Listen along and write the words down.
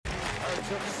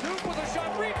Took Soup with a shot,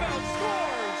 rebound,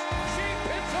 scores! Shane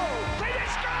Pinto, they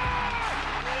score!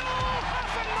 Noel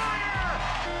Hoffenmeyer!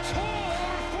 Tor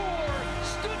for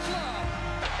Stützle!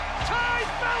 Ty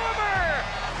Bellimer!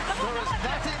 There is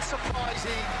nothing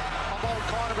surprising about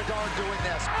Connor Bedard doing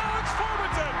this. Alex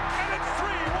Formanton, and it's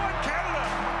 3-1 Canada!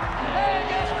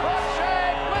 Angus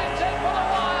Crookshank wins it for the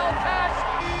Wildcats!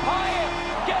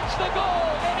 Hyatt gets the goal,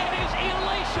 and it is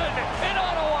elation in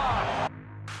Ottawa!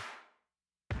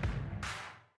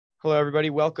 Hello, everybody.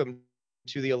 Welcome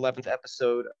to the 11th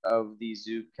episode of the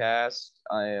Zoopcast.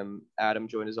 I am Adam,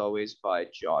 joined as always by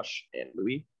Josh and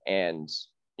Louis. And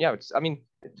yeah,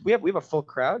 we have a full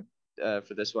crowd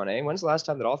for this one. When's the last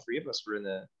time that all three of us were in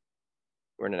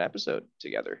an episode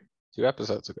together? 2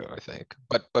 episodes ago, I think.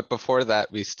 But before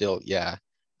that, we still, I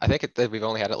think we've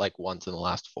only had it like once in the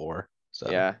last 4. So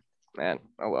yeah, man.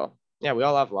 Oh well. Yeah, we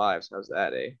all have lives. How's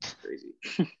that, It's crazy.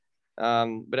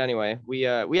 But anyway, we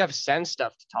have Sens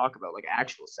stuff to talk about, like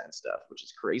actual Sens stuff, which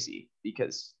is crazy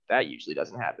because that usually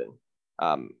doesn't happen.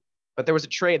 But there was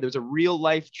a real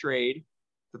life trade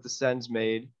that the Sens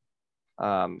made.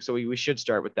 So we should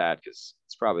start with that because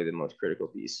it's probably the most critical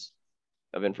piece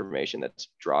of information that's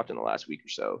dropped in the last week or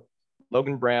so.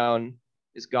 Logan Brown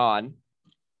is gone.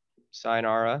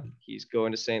 Sayonara. He's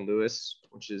going to St. Louis,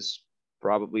 which is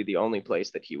probably the only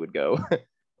place that he would go.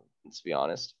 Let's be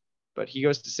honest. But he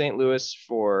goes to St. Louis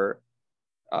for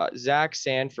Zach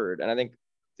Sanford. And I think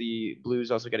the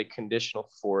Blues also get a conditional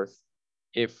 4th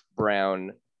if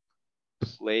Brown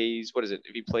plays, if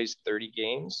he plays 30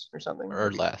 games or something?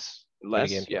 or less.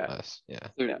 Less, 30 games or yeah. less, yeah.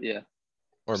 30, yeah.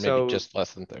 Or maybe So- just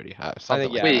less than 30. I Something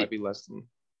think, like it Wait. might be less than.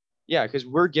 Yeah, because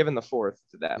we're giving the 4th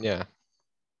to them. that. Yeah.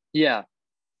 Yeah.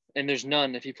 And there's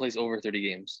none if he plays over 30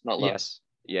 games, not less.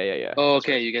 Yes. Yeah. Oh, That's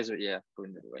okay. right. You guys are,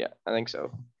 going the other way. Yeah, I think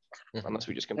so. Mhm. Unless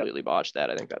we just completely botched that.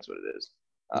 I think that's what it is.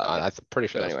 I'm pretty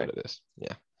sure but that's anyway. what it is.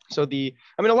 Yeah. So a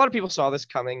lot of people saw this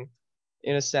coming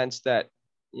in a sense that,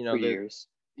 For years.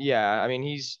 yeah, I mean,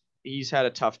 he's had a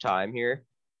tough time here.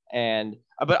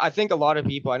 But I think a lot of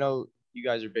people, I know you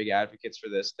guys are big advocates for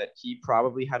this, that he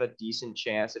probably had a decent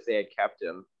chance if they had kept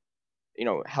him,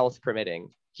 health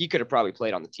permitting. He could have probably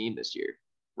played on the team this year,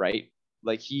 right?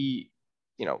 Like he,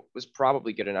 was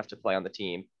probably good enough to play on the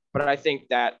team. But I think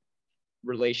that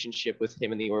relationship with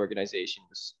him and the organization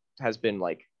has been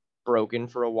like broken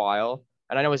for a while.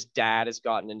 And I know his dad has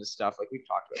gotten into stuff, like we've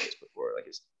talked about this before, like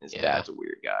his Yeah. dad's a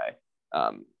weird guy.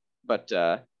 But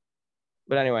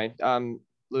anyway,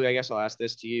 Louis, I guess I'll ask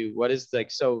this to you. What is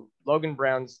so Logan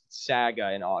Brown's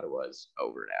saga in Ottawa is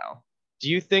over now. Do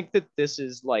you think that this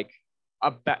is like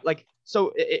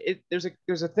there's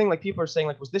a thing like people are saying,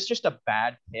 like, was this just a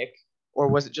bad pick or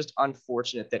was it just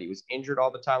unfortunate that he was injured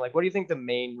all the time? Like, what do you think the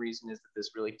main reason is that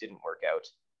this really didn't work out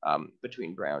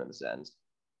between Brown and the Sens?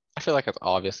 I feel like it's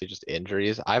obviously just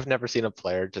injuries. I've never seen a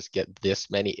player just get this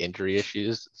many injury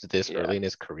issues this Yeah. early in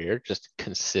his career, just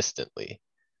consistently.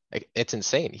 Like, it's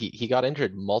insane. He got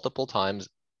injured multiple times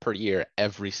per year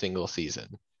every single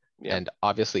season. Yeah. And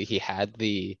obviously he had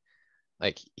the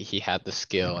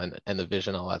skill and the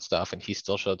vision, all that stuff, and he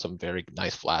still showed some very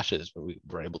nice flashes when we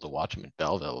were able to watch him in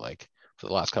Belleville like for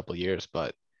the last couple of years.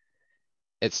 But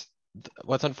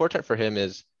what's unfortunate for him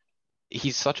is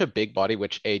he's such a big body,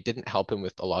 which didn't help him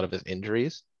with a lot of his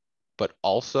injuries, but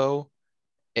also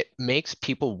it makes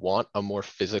people want a more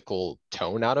physical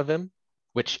tone out of him,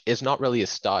 which is not really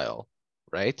his style,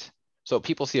 right? So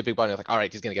people see a big body and they're like, all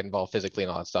right, he's going to get involved physically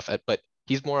and all that stuff, but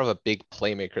he's more of a big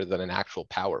playmaker than an actual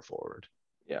power forward.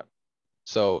 Yeah.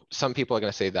 So some people are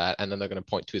going to say that, and then they're going to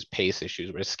point to his pace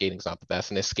issues where his skating's not the best,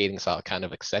 and his skating style kind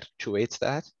of accentuates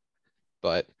that.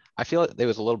 But I feel like it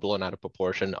was a little blown out of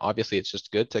proportion. Obviously, it's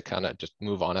just good to kind of just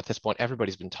move on at this point.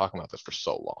 Everybody's been talking about this for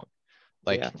so long.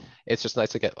 It's just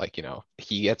nice to get,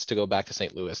 he gets to go back to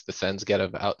St. Louis. The Sens get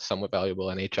a somewhat valuable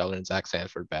NHLer and Zach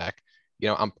Sanford back.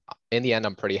 In the end,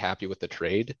 I'm pretty happy with the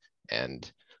trade,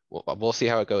 and we'll see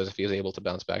how it goes if he's able to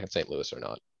bounce back in St. Louis or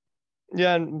not.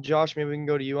 Yeah, and Josh, maybe we can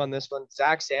go to you on this one.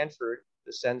 Zach Sanford,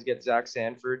 the Sens get Zach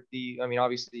Sanford.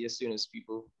 Obviously, as soon as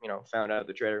people, found out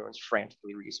the trade, everyone's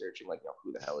frantically researching,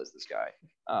 who the hell is this guy?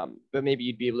 But maybe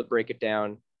you'd be able to break it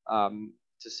down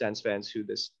to Sens fans who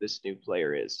this new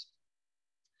player is.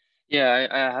 Yeah,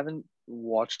 I haven't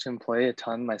watched him play a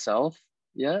ton myself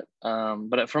yet.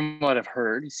 But from what I've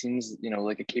heard, he seems,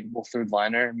 like a capable third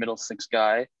liner, middle six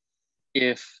guy.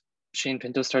 If Shane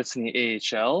Pinto starts in the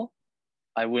AHL,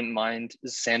 I wouldn't mind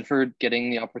Sanford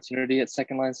getting the opportunity at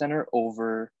second line center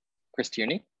over Chris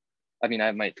Tierney. I mean,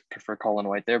 I might prefer Colin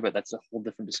White there, but that's a whole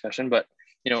different discussion. But,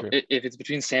 Sure. if it's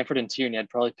between Sanford and Tierney, I'd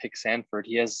probably pick Sanford.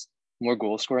 He has more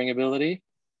goal scoring ability.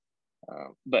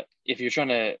 But if you're trying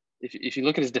to if you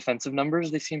look at his defensive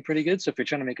numbers, they seem pretty good. So if you're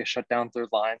trying to make a shutdown third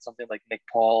line, something like Nick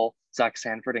Paul, Zach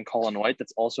Sanford, and Colin White,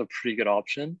 that's also a pretty good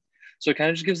option. So it kind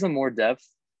of just gives them more depth.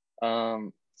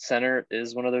 Center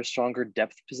is one of their stronger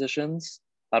depth positions.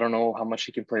 I don't know how much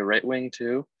he can play right wing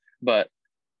too, but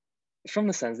from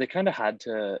the Sens, they kind of had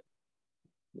to,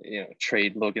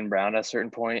 trade Logan Brown at a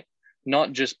certain point,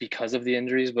 not just because of the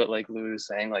injuries, but like Lou was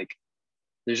saying, like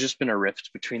there's just been a rift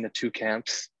between the two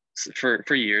camps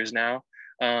for years now.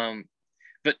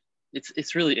 But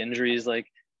it's really injuries. Like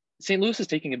St. Louis is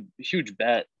taking a huge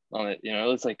bet on it.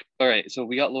 It's like, all right, so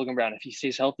we got Logan Brown. If he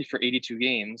stays healthy for 82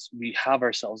 games, we have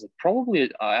ourselves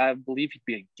probably, I believe he'd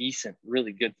be a decent,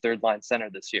 really good third line center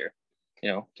this year,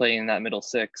 playing in that middle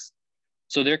six.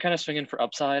 So they're kind of swinging for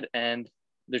upside, and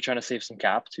they're trying to save some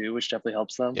cap too, which definitely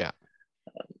helps them. Yeah.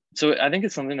 So I think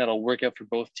it's something that'll work out for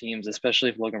both teams, especially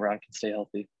if Logan Brown can stay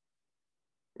healthy.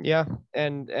 Yeah,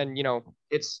 and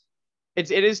it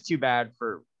is too bad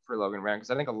for Logan Brown, because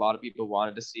I think a lot of people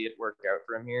wanted to see it work out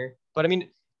for him here. But I mean,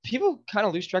 people kind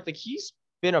of lose track. Like, he's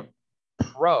been a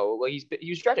pro. Like, he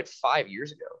was drafted 5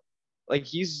 years ago. Like,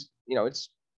 he's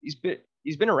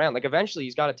been around. Like, eventually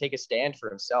he's got to take a stand for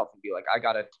himself and be like, I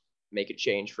got to make a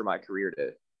change for my career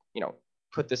to,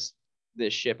 put this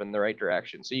ship in the right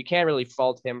direction. So you can't really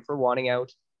fault him for wanting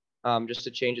out, just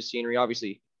to change the scenery.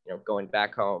 Obviously, going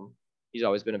back home, he's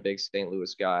always been a big St.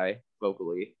 Louis guy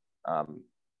vocally.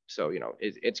 So,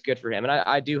 it's good for him. And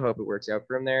I do hope it works out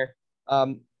for him there.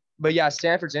 But yeah,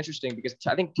 Stanford's interesting because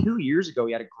I think 2 years ago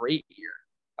he had a great year.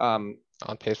 On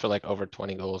pace for like over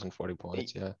 20 goals and 40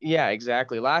 points. Yeah. Yeah,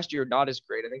 exactly. Last year, not as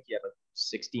great. I think he had like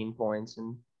 16 points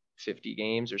in 50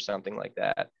 games or something like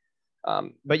that.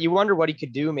 But you wonder what he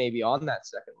could do maybe on that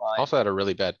second line. Also had a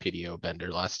really bad PDO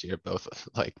bender last year, both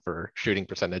like for shooting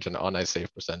percentage and on ice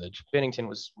save percentage. Binnington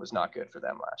was not good for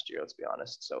them last year, let's be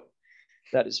honest. So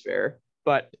that is fair.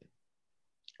 But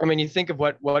I mean, you think of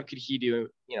what could he do,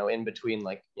 in between,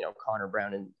 like, Connor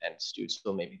Brown and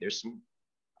Stützle. Maybe there's some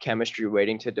chemistry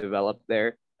waiting to develop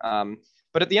there.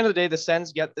 But at the end of the day, the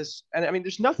Sens get this, and I mean,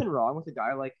 there's nothing wrong with a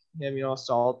guy like him, a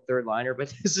solid third liner.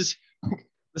 But this is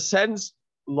the Sens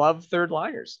love third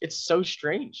liners. It's so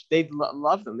strange. They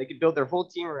love them. They could build their whole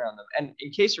team around them. And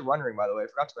in case you're wondering, by the way, I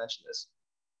forgot to mention this,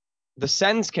 the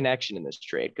Sens connection in this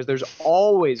trade, because there's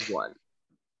always one,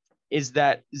 is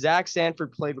that Zach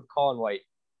Sanford played with Colin White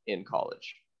in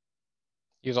college.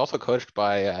 He was also coached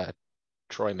by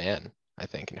Troy Mann, I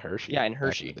think, in Hershey. Yeah, in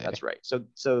Hershey. That's right.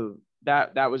 So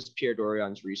that was Pierre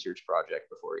Dorion's research project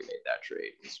before he made that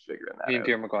trade. He's figuring that out.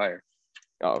 Pierre McGuire.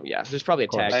 Oh yeah, there's probably a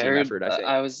tag team effort.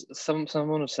 I think.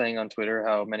 Someone was saying on Twitter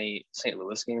how many St.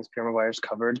 Louis games Pierre McGuire's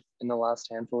covered in the last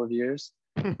handful of years,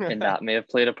 and that may have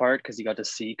played a part because he got to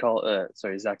see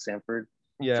Zach Sanford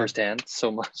firsthand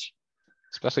so much,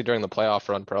 especially during the playoff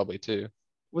run, probably too.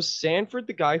 Was Sanford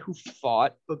the guy who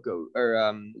fought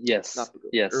Bagot yes, not Bagot,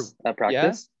 yes, at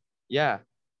practice? Yeah,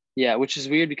 which is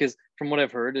weird because from what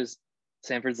I've heard is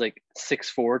Sanford's like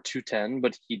 6'4", 210,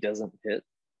 but he doesn't hit.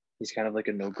 He's kind of like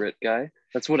a no grit guy.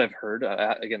 That's what I've heard.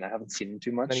 Again, I haven't seen him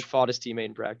too much. And he fought his teammate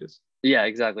in practice. Yeah,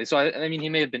 exactly. So I mean, he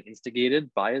may have been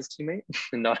instigated by his teammate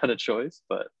and not had a choice,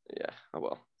 but yeah. Oh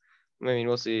well. I mean,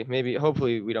 we'll see. Maybe,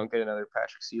 hopefully, we don't get another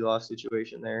Patrick Seeloff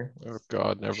situation there. Oh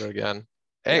God, never again.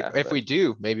 Hey, if we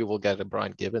do, maybe we'll get a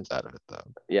Brian Gibbons out of it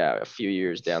though. Yeah, a few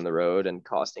years down the road and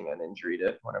costing an injury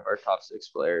to one of our top 6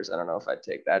 players. I don't know if I'd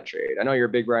take that trade. I know you're a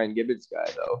big Brian Gibbons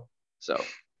guy though, so.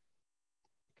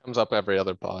 Comes up every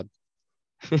other pod.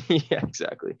 Yeah,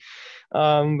 exactly.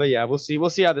 But yeah, we'll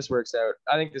see how this works out.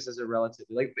 I think this is a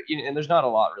relatively and there's not a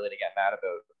lot really to get mad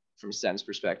about from Sen's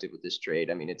perspective with this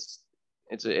trade. I mean, it's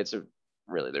a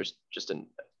really, there's just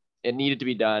it needed to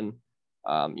be done.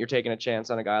 You're taking a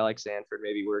chance on a guy like Sanford.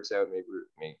 Maybe works out,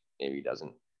 maybe he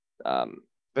doesn't.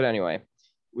 But anyway,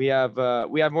 we have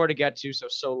more to get to.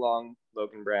 So long,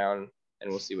 Logan Brown, and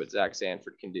we'll see what Zach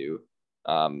Sanford can do.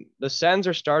 The Sens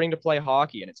are starting to play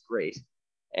hockey, and it's great.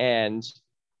 And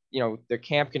their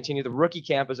camp continues. The rookie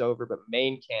camp is over, but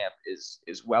main camp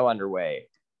is well underway.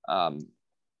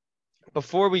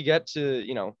 Before we get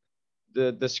to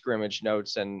the scrimmage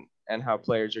notes and how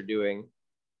players are doing,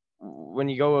 when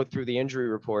you go through the injury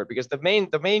report, because the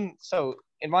main so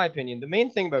in my opinion, the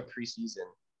main thing about preseason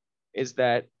is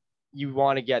that you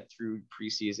want to get through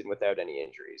preseason without any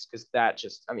injuries, because that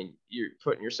just, I mean, you're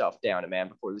putting yourself down a man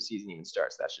before the season even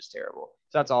starts. That's just terrible.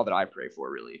 So that's all that I pray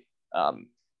for, really.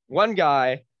 One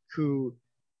guy who,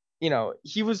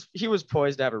 he was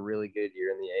poised to have a really good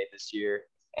year in the A this year,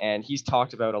 and he's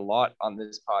talked about a lot on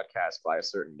this podcast by a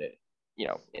certain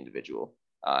individual.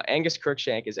 Angus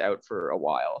Crookshank is out for a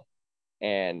while.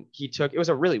 and it was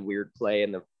a really weird play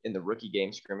in the rookie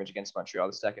game scrimmage against Montreal,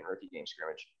 the second rookie game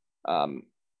scrimmage.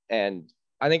 And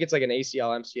I think it's like an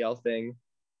ACL MCL thing.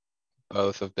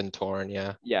 Both have been torn,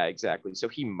 yeah. Yeah, exactly. So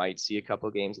he might see a couple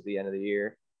games at the end of the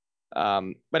year.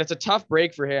 But it's a tough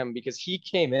break for him because he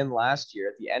came in last year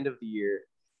at the end of the year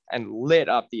and lit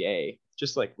up the A,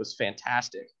 just like was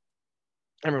fantastic.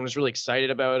 Everyone was really excited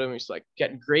about him. He's like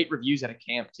getting great reviews at a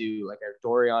camp too. Like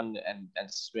Dorian and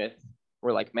Smith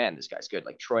were like, man, this guy's good.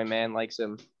 Like Troy Mann likes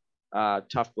him.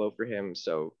 Tough blow for him.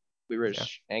 So we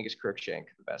wish Angus Crookshank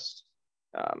the best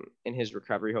in his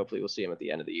recovery. Hopefully we'll see him at the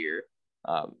end of the year.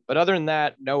 But other than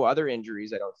that, no other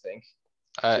injuries, I don't think.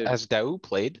 Has Daou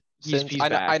played? He's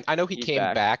back. I know he's came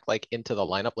back. back like into the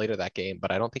lineup later that game,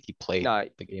 but I don't think he played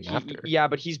the game after. Yeah,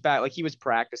 but he's back. Like he was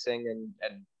practicing and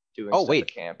doing stuff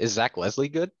at camp. Is Zach Leslie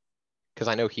good? Because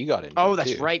I know he got injured. Oh,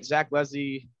 that's right. Zach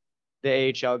Leslie,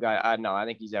 the AHL guy. No, I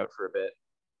think he's out for a bit.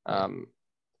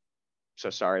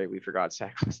 So sorry, we forgot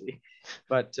Zach Leslie.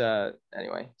 But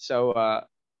anyway, so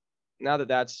now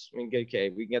that's okay,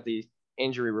 we can get the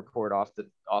injury report off the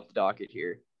docket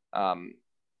here.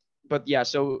 But yeah,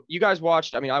 so you guys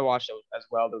watched. I watched as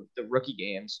well the rookie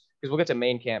games because we'll get to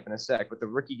main camp in a sec. But the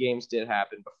rookie games did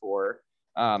happen before.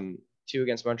 2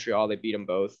 against Montreal, they beat them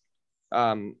both.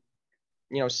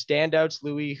 Standouts,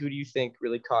 Louis. Who do you think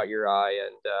really caught your eye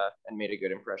and made a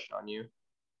good impression on you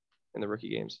in the rookie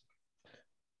games?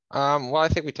 Well, I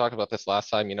think we talked about this last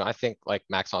time. I think like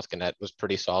Max Onscanet was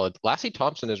pretty solid. Lassie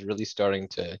Thompson is really starting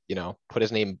to, put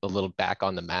his name a little back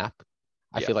on the map.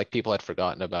 I feel like people had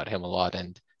forgotten about him a lot,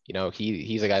 and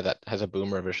he's a guy that has a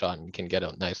boomer of a shot and can get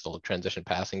a nice little transition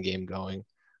passing game going.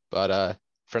 But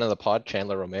friend of the pod,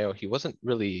 Chandler Romeo, he wasn't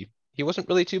really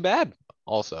too bad.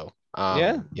 Also,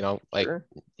 sure.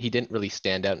 He didn't really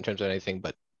stand out in terms of anything.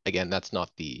 But again, that's not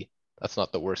the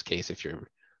worst case if you're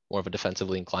more of a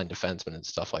defensively inclined defenseman and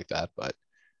stuff like that. But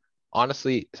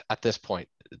honestly, at this point,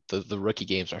 the rookie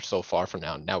games are so far from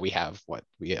now. Now we have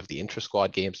the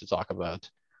intra-squad games to talk about.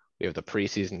 We have the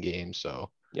preseason games.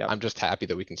 So I'm just happy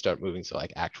that we can start moving to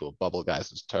like actual bubble guys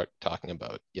and start talking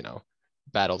about,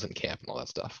 battles in camp and all that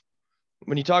stuff.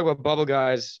 When you talk about bubble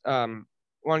guys,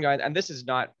 one guy, and this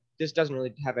doesn't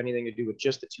really have anything to do with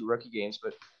just the 2 rookie games,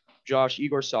 but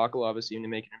Igor Sokolov has seemed to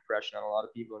make an impression on a lot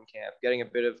of people in camp, getting a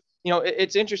bit of,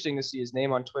 it's interesting to see his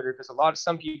name on Twitter because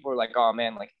some people are like, oh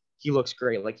man, like he looks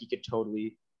great. Like he could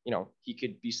totally, he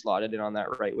could be slotted in on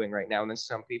that right wing right now. And then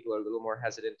some people are a little more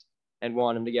hesitant and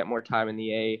want him to get more time in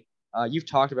the A. You've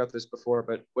talked about this before,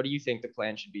 but what do you think the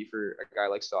plan should be for a guy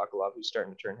like Sokolov who's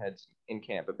starting to turn heads in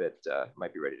camp a bit,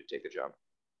 might be ready to take the jump?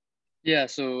 Yeah,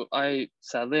 so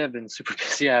I've been super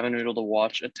busy. I haven't been able to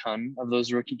watch a ton of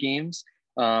those rookie games.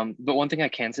 But one thing I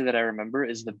can say that I remember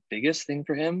is the biggest thing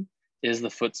for him is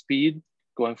the foot speed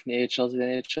going from the AHL to the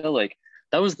NHL. Like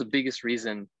that was the biggest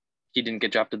reason he didn't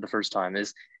get drafted the first time.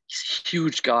 Is he's a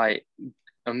huge guy,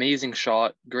 amazing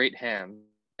shot, great hand.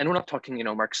 And we're not talking,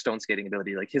 Mark Stone skating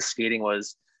ability. Like his skating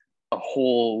was a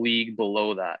whole league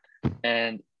below that.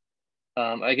 And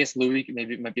I guess Louis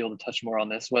maybe might be able to touch more on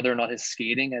this, whether or not his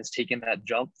skating has taken that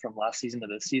jump from last season to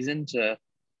this season to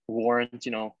warrant,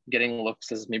 getting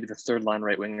looks as maybe the 3rd line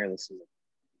right winger this season.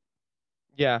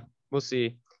 Yeah, we'll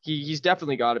see. He's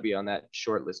definitely got to be on that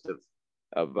short list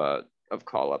of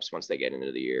call ups once they get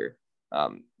into the year.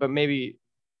 But maybe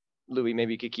Louis,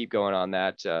 you could keep going on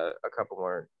that. A couple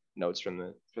more notes from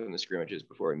the scrimmages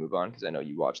before we move on, because I know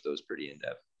you watched those pretty in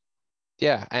depth.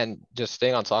 Yeah, and just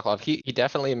staying on Sokolov, he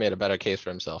definitely made a better case for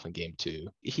himself in game 2.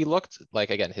 He looked like,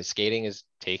 again, his skating is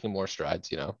taking more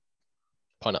strides,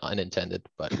 pun unintended.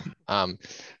 But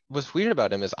what's weird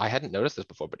about him is I hadn't noticed this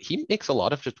before, but he makes a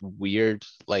lot of just weird,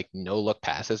 like no-look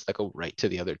passes that go right to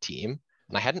the other team.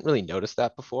 And I hadn't really noticed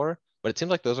that before, but it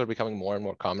seems like those are becoming more and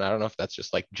more common. I don't know if that's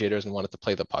just like jitters and wanted to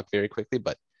play the puck very quickly,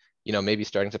 but, maybe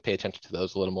starting to pay attention to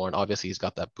those a little more. And obviously he's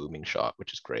got that booming shot,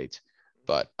 which is great.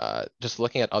 But just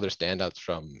looking at other standouts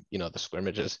from, the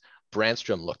scrimmages,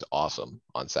 Brandstrom looked awesome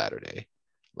on Saturday.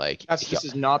 Like this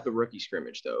is not the rookie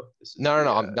scrimmage though. This is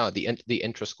the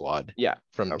intra squad. Yeah.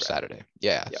 From Saturday.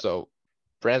 Yeah. So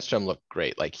Brandstrom looked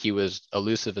great. Like he was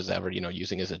elusive as ever,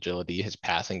 using his agility. His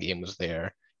passing game was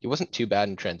there. He wasn't too bad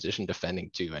in transition defending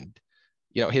too. And,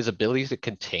 his ability to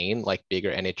contain like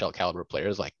bigger NHL caliber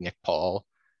players like Nick Paul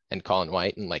and Colin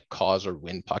White and like cause or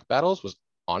win puck battles was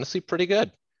honestly pretty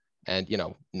good. And,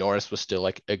 Norris was still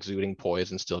like exuding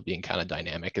poise and still being kind of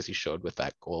dynamic as he showed with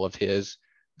that goal of his.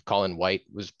 Colin White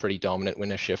was pretty dominant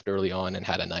when a shift early on and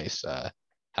had a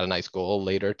nice goal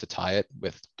later to tie it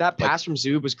with. That pass from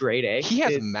Zub was great, eh? He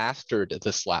has mastered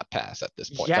the slap pass at this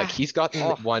point. Yeah. Like he's gotten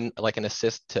one, like an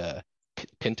assist to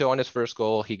Pinto on his first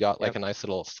goal. He got like Yep. a nice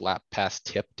little slap pass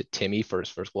tip to Timmy for his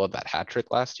first goal of that hat trick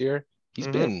last year. He's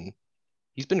been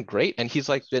great, and he's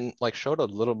like been like showed a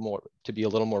little more to be a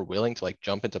little more willing to like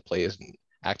jump into plays and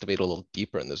activate a little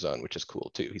deeper in the zone, which is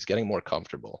cool too. He's getting more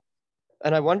comfortable.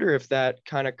 And I wonder if that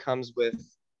kind of comes with,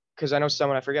 because I know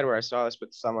someone, I forget where I saw this,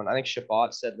 but someone, I think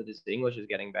Shabbat said that his English is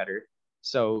getting better.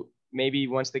 So maybe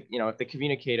once if the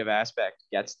communicative aspect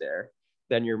gets there,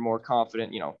 then you're more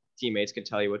confident, teammates can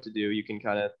tell you what to do. You can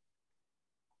kind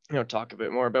of, talk a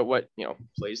bit more about what,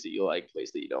 plays that you like,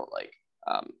 plays that you don't like.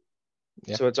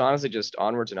 Yeah. So it's honestly just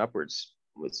onwards and upwards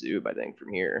with Zub, I think,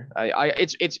 from here.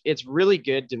 It's really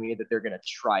good to me that they're going to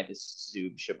try this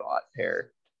Zub Shabbat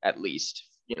pair at least,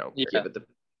 give it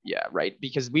right.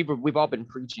 Because we've all been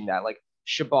preaching that like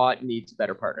Shabbat needs a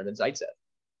better partner than Zaitsev,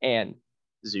 and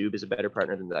Zub is a better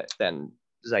partner than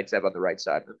Zaitsev on the right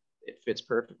side. It fits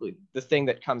perfectly. The thing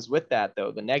that comes with that,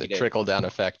 though, the negative, the trickle down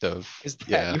effect of is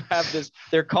that you have this.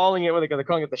 They're calling it they're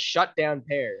calling it the shutdown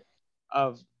pair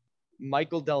of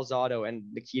Michael Del Zotto and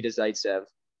Nikita Zaitsev,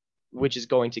 which is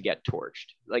going to get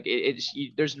torched. Like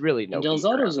there's really no. Del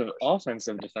Zotto's an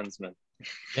offensive defenseman.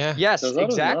 Yeah. Yes, Del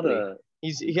Zotto's exactly. not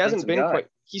He hasn't been guy. quite.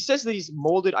 He says that he's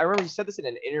molded. I remember he said this in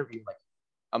an interview like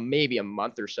maybe a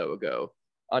month or so ago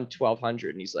on 1200,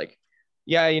 and he's like,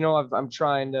 "Yeah, I'm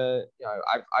trying to.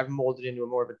 I've molded into a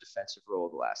more of a defensive role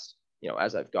the last,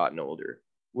 as I've gotten older."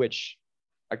 Which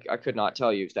I could not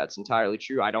tell you if that's entirely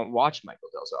true. I don't watch Michael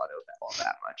Del Zotto all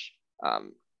that much.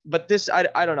 But this,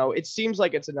 I don't know. It seems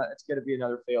like it's going to be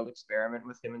another failed experiment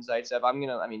with him and Zaitsev.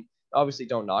 Obviously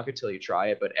don't knock it till you try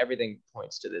it, but everything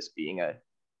points to this being a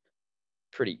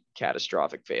pretty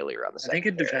catastrophic failure on the second I think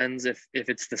it depends if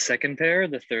it's the second pair or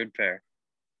the third pair.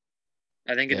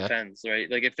 I think it depends, right?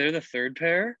 Like if they're the third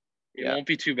pair, it won't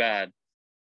be too bad.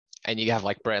 And you have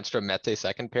like Brandstrom Mete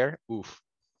second pair. Oof.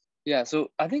 Yeah, so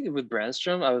I think with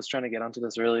Brandstrom, I was trying to get onto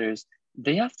this earlier, is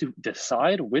they have to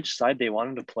decide which side they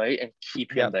want him to play and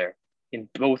keep him there in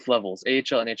both levels,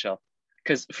 AHL and NHL.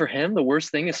 Because for him, the worst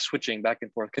thing is switching back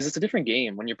and forth, because it's a different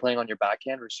game when you're playing on your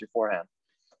backhand versus your forehand.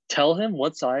 Tell him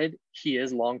what side he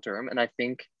is long-term, and I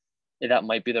think that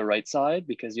might be the right side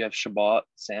because you have Shabbat,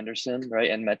 Sanderson, right,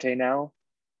 and Mete now.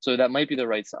 So that might be the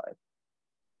right side.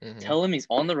 Mm-hmm. Tell him he's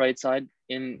on the right side.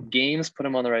 In games, put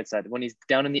him on the right side. When he's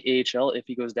down in the AHL, if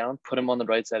he goes down, put him on the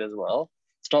right side as well.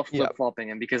 Stop flip-flopping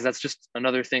him, because that's just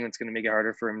another thing that's going to make it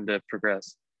harder for him to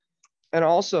progress. And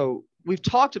also, we've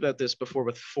talked about this before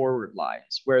with forward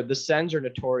lines, where the Sens are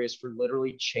notorious for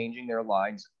literally changing their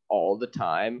lines all the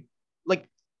time. Like,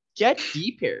 get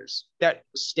D pairs that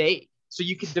stay so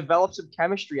you can develop some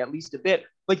chemistry at least a bit.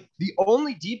 Like, the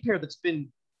only D pair that's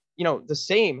been, the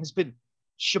same has been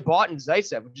Shabbat and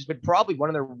Zaitsev, which has been probably one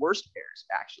of their worst pairs,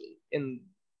 actually, in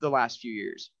the last few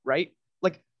years, right?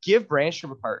 Like, give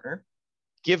Brandstrom a partner,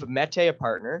 give Mete a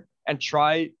partner, and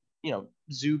try,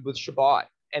 Zub with Shabbat,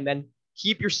 and then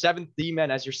keep your seventh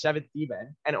D-men as your seventh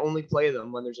D-men and only play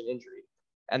them when there's an injury,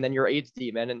 and then your eighth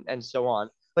D-men and so on.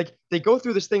 Like, they go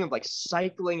through this thing of like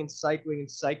cycling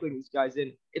these guys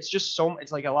in. It's just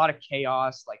it's like a lot of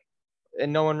chaos, like,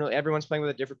 and everyone's playing with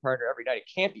a different partner every night.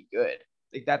 It can't be good.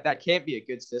 Like that can't be a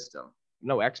good system.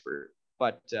 No expert,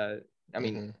 but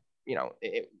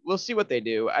we'll see what they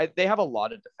do. They have a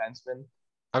lot of defensemen.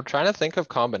 I'm trying to think of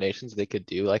combinations they could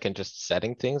do, like in just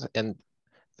setting things. And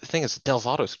the thing is, Del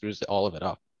Zotto screws all of it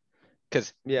up,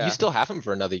 because you still have him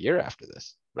for another year after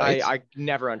this, right? I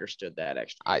never understood that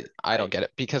extra. I don't get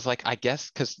it, because like I guess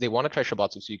because they want to try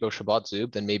Shabbat Zub, so you go Shabbat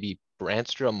Zub, then maybe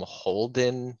Brandstrom,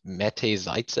 Holden, Mete,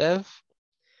 Zaitsev,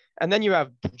 and then you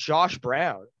have Josh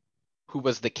Brown, who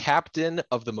was the captain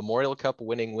of the Memorial Cup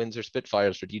winning Windsor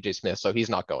Spitfires for DJ Smith, so he's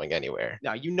not going anywhere.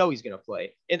 Now he's going to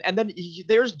play, and then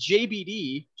there's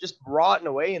JBD just rotting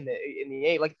away in the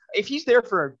A. Like, if he's there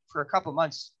for a couple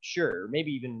months, sure,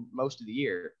 maybe even most of the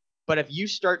year. But if you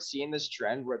start seeing this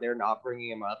trend where they're not bringing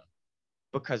him up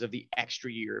because of the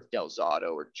extra year of Del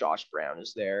Zotto or Josh Brown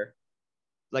is there,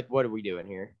 like, what are we doing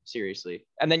here? Seriously.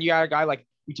 And then you got a guy like,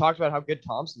 we talked about how good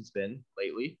Thompson's been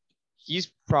lately.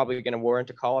 He's probably going to warrant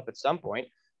a call up at some point.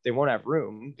 They won't have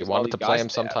room. They wanted to play him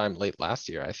sometime late last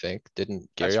year, I think. Didn't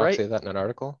Gary say that in an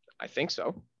article? I think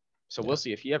so. So we'll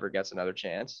see if he ever gets another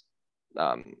chance.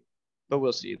 But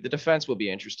we'll see. The defense will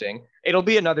be interesting. It'll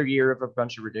be another year of a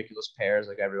bunch of ridiculous pairs.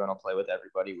 Like, everyone will play with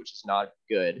everybody, which is not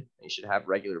good. You should have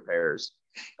regular pairs.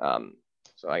 So,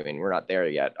 we're not there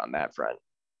yet on that front.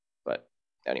 But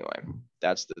anyway,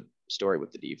 that's the story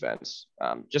with the defense.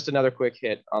 Just another quick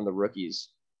hit on the rookies.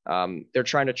 They're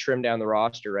trying to trim down the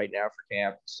roster right now for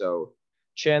camp. So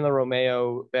Chandler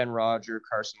Romeo, Ben Roger,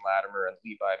 Carson Latimer, and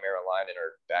Levi Marilainen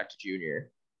are back to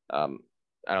junior. I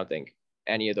don't think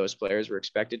any of those players were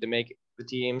expected to make the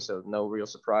team, so no real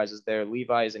surprises there.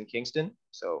 Levi is in Kingston,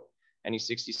 so any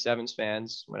 67s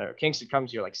fans, whenever Kingston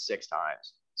comes here like 6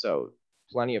 times, so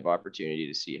plenty of opportunity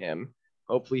to see him.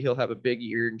 Hopefully he'll have a big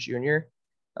year in junior.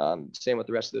 Same with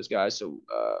the rest of those guys, so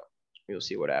we'll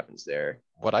see what happens there.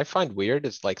 What I find weird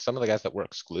is like some of the guys that were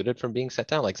excluded from being sent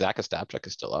down, like Zach Ostapchuk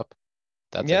is still up.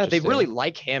 That's Yeah, they really interesting.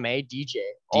 like him, DJ.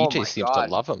 DJ seems to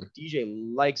love him.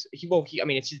 DJ likes I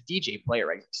mean, it's his DJ player,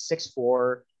 right?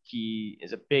 6'4". He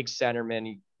is a big centerman.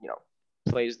 He,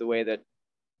 plays the way that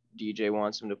DJ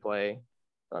wants him to play.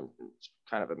 It's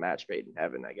kind of a match made in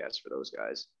heaven, I guess, for those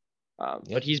guys.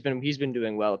 But he's been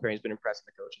doing well. Apparently, he's been impressing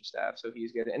the coaching staff, so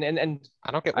he's good. And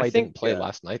I don't get why he didn't play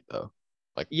last night though.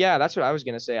 Like, yeah, that's what I was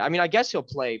gonna say. I mean, I guess he'll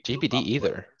play GBD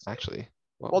either, actually.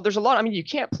 Well, there's a lot. I mean, you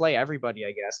can't play everybody,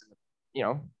 I guess.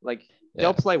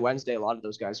 They'll play Wednesday. A lot of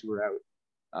those guys who were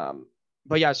out.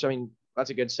 But yeah, so I mean, that's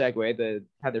a good segue. They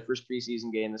had their first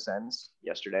preseason game, the Sens,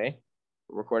 yesterday.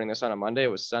 We're recording this on a Monday.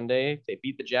 It was Sunday. They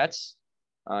beat the Jets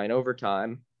in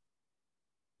overtime.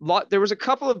 There was a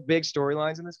couple of big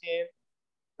storylines in this game. It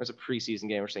was a preseason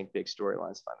game. We're saying big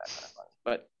storylines. Find that kind of funny.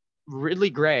 But Ridley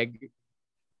Gregg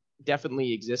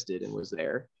definitely existed and was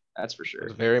there. That's for sure. It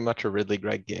was very much a Ridley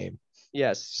Gregg game.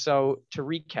 Yes. So to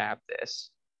recap this,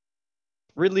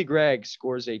 Ridley Gregg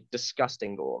scores a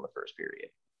disgusting goal in the first period.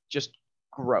 Just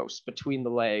gross, between the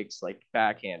legs, like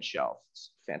backhand shelf.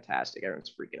 It's fantastic.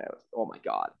 Everyone's freaking out. Oh my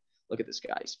God. Look at this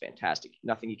guy. He's fantastic.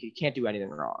 He can't do anything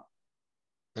wrong.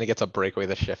 And he gets a breakaway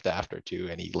the shift after too,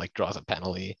 and he like draws a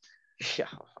penalty. Yeah.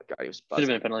 Oh my God. He was Should have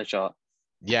been a penalty shot.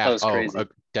 Yeah. That was crazy.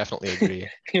 Definitely agree.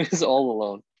 He was all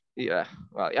alone. Yeah.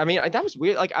 Well, I mean, that was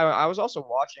weird. Like I was also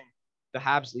watching the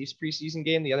Habs Leafs preseason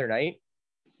game the other night.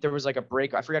 There was like a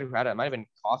break. I forgot who had it. It might have been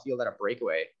Caulfield at a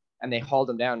breakaway, and they hauled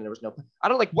him down, and there was no. I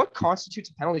don't like what constitutes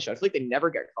a penalty shot. I feel like they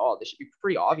never get called. They should be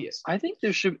pretty obvious. I think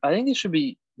there should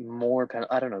be more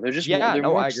I don't know. They're just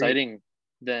more exciting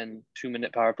than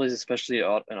 2-minute power plays, especially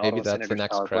an Maybe that's the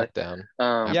next crackdown.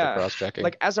 Cross-checking.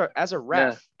 Like as a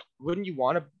ref, wouldn't you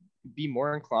want to be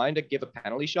more inclined to give a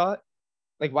penalty shot?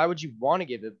 Like, why would you want to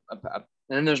give it a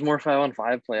and then there's more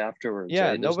 5-on-5 play afterwards. Yeah,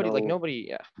 right? nobody.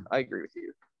 Yeah, I agree with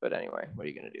you. But anyway, what are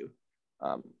you gonna do?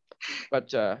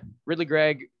 But Ridley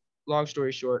Gregg, long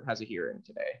story short, has a hearing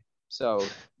today. So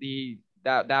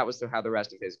that was how the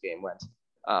rest of his game went.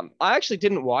 I actually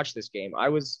didn't watch this game. I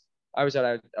was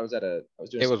doing.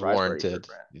 It was warranted.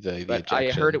 But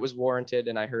I heard it was warranted,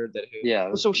 and I heard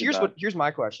that. So here's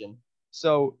my question.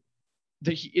 So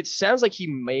it sounds like he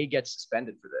may get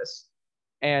suspended for this,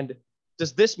 and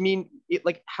does this mean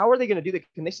how are they going to do that?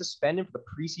 Can they suspend him for the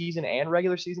preseason and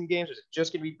regular season games? Or is it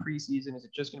just going to be preseason? Is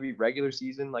it just going to be regular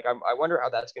season? I wonder how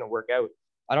that's going to work out.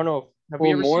 I don't know.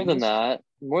 More than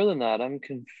that, I'm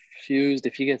confused.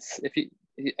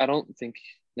 I don't think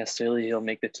necessarily he'll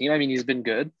make the team. I mean, he's been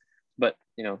good, but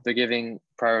they're giving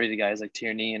priority to guys like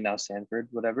Tierney and now Sanford,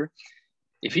 whatever.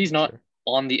 If he's not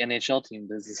on the NHL team,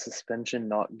 does the suspension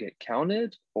not get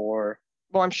counted? Or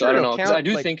well, I'm sure I don't know, because I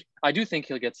do think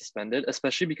he'll get suspended,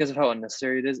 especially because of how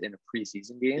unnecessary it is in a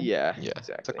preseason game. Yeah,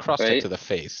 exactly. It's a cross check to the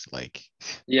face,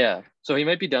 Yeah, so he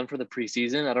might be done for the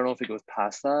preseason. I don't know if it goes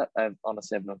past that. I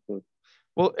honestly have no clue.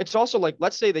 Well, it's also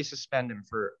let's say they suspend him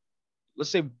for, let's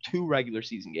say 2 regular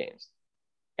season games,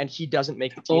 and he doesn't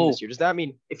make the team this year. Does that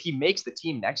mean if he makes the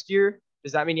team next year,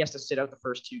 does that mean he has to sit out the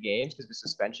first 2 games because of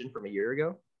suspension from a year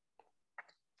ago?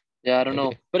 Yeah, I don't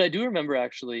know, but I do remember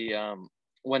actually.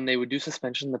 When they would do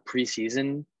suspension in the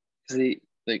preseason, I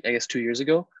guess 2 years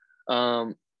ago,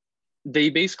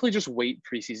 they basically just weight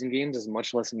preseason games as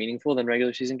much less meaningful than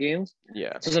regular season games.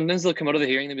 Yeah. So sometimes they'll come out of the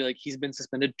hearing and they'll be like, he's been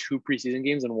suspended 2 preseason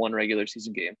games and 1 regular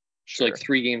season game. Sure. So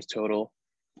 3 games total.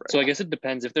 Right. So I guess it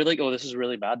depends. If they're like, oh, this is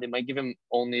really bad, they might give him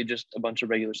only just a bunch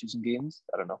of regular season games.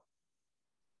 I don't know.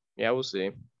 Yeah, we'll see.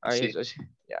 We'll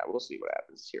see what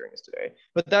happens. Hearing is today.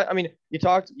 But you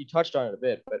touched on it a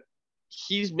bit, but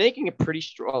he's making a pretty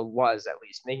strong,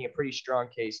 making a pretty strong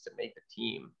case to make the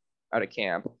team out of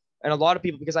camp. And a lot of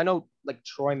people, because I know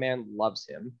Troy Mann loves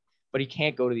him, but he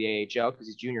can't go to the AHL because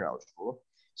he's junior eligible.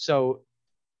 So,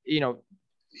 do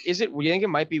you think it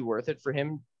might be worth it for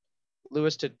him,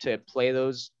 Lewis, to play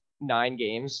those 9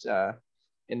 games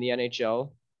in the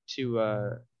NHL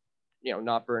to,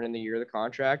 not burn in the year of the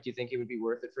contract? Do you think it would be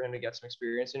worth it for him to get some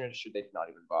experience in it, or should they not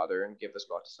even bother and give the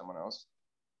spot to someone else?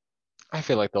 I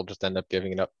feel like they'll just end up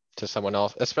giving it up to someone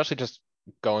else, especially just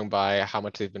going by how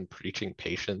much they've been preaching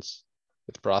patience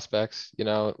with prospects.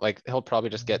 He'll probably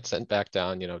just get sent back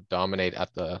down, dominate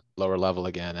at the lower level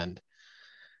again. And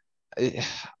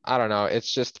I don't know. It's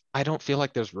just, I don't feel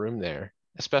like there's room there.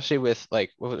 especially with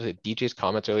like, what was it, DJ's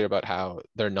comments earlier about how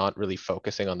they're not really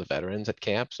focusing on the veterans at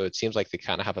camp. So it seems like they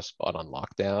kind of have a spot on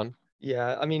lockdown.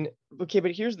 Yeah, I mean, okay,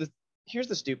 but here's the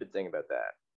stupid thing about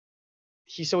that.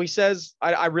 He says,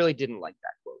 I really didn't like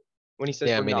that quote when he says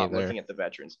Yeah, we're me not neither. looking at the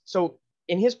veterans. So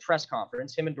in his press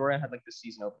conference, him and Dorian had like the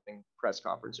season opening press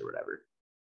conference or whatever,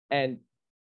 and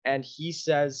he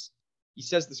says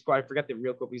this quote. I forget the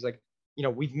real quote. But he's like,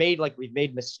 we've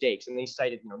made mistakes, and then he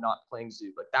cited not playing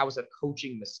Zoo, like that was a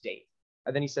coaching mistake.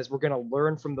 And then he says we're gonna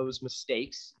learn from those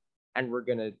mistakes, and we're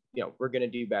gonna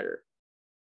do better.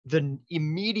 The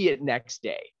immediate next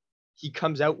day, he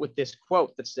comes out with this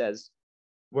quote that says,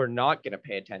 we're not going to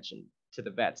pay attention to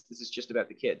the vets. This is just about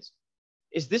the kids.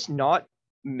 Is this not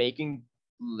making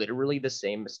literally the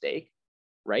same mistake?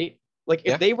 Right? Like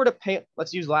if they were to pay,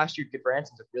 let's use last year,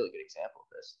 Goodbranson's a really good example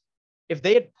of this. If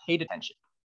they had paid attention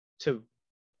to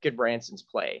Goodbranson's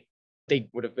play, they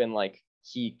would have been like,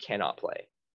 he cannot play.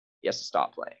 He has to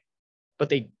stop playing. But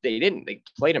they didn't. They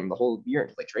played him the whole year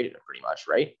until they traded him pretty much,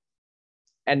 right?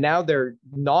 And now they're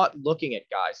not looking at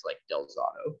guys like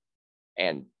Delzato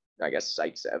and I guess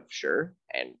Zaitsev, sure,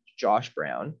 and Josh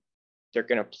Brown. They're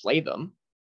going to play them,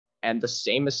 and the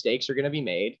same mistakes are going to be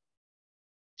made.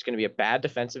 It's going to be a bad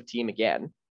defensive team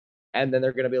again. And then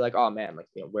they're going to be like, oh, man, like,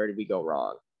 where did we go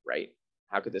wrong, right?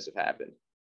 How could this have happened?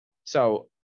 So,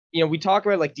 we talk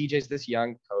about, like, DJ's this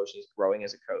young coach, he's growing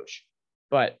as a coach.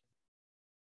 But,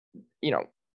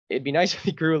 it'd be nice if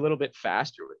he grew a little bit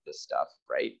faster with this stuff,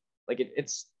 right? Like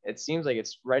it seems like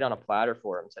it's right on a platter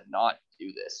for him to not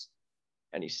do this,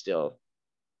 and he's still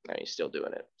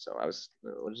doing it. So I was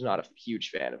not a huge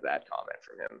fan of that comment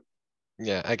from him.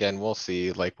 Yeah, again, we'll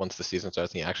see. Like once the season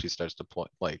starts, and he actually starts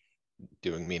to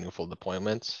doing meaningful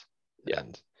deployments. Yeah.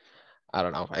 And I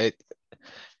don't know.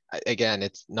 Again,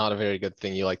 it's not a very good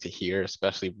thing you like to hear,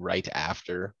 especially right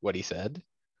after what he said.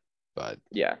 But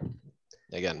yeah,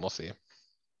 again, we'll see.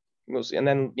 We'll see. And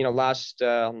then, last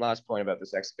point about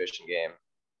this exhibition game,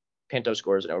 Pinto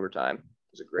scores in overtime. It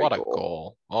was a great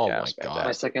goal. Oh yeah, my God.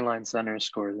 My second line center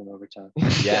scores in overtime.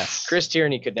 Yes. Chris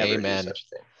Tierney could never do such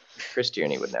a thing. Chris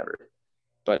Tierney would never.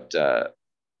 But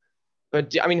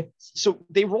I mean, so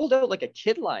they rolled out like a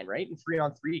kid line, right? In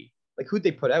 3-on-3. Like who'd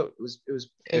they put out? It was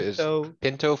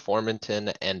Pinto,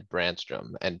 Formanton, and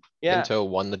Brandstrom. And Pinto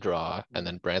won the draw, and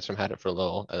then Brandstrom had it for a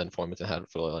little, and then Formanton had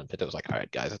it for a little, and Pinto was like, all right,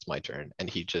 guys, it's my turn. And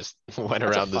he just went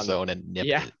around the zone and nipped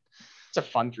it. It's a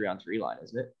fun 3-on-3 line,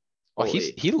 isn't it? Well,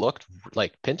 he looked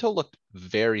like Pinto looked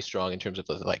very strong in terms of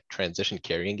the like transition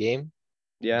carrying game.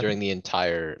 Yeah. During the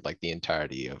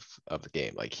entirety of the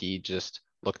game. Like he just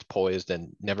looked poised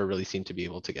and never really seemed to be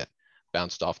able to get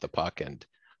bounced off the puck, and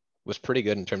was pretty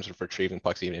good in terms of retrieving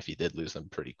pucks, even if he did lose them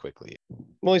pretty quickly.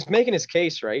 Well, he's making his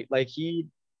case, right? Like he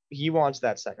wants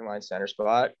that second line center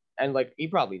spot, and like he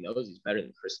probably knows he's better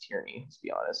than Chris Tierney, to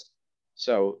be honest.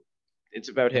 So it's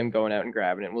about him going out and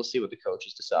grabbing it. We'll see what the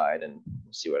coaches decide, and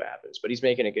we'll see what happens. But he's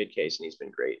making a good case, and he's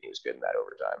been great. He was good in that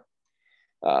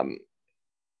overtime.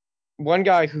 One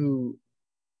guy who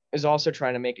is also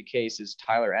trying to make a case is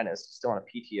Tyler Ennis, still on a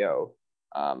PTO.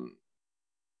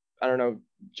 I don't know,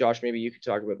 Josh, maybe you could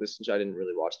talk about this since I didn't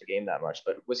really watch the game that much,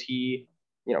 but was he,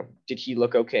 did he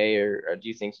look okay, or do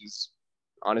you think he's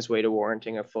on his way to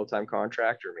warranting a full-time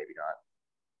contract, or maybe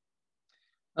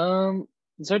not?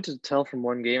 It's hard to tell from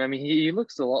one game. I mean, he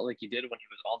looks a lot like he did when he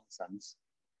was on the Suns.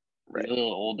 Right. He's a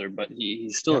little older, but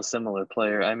he's still a similar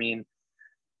player. I mean,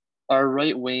 our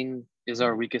right wing is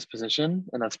our weakest position,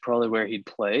 and that's probably where he'd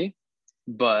play.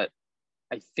 But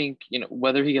I think,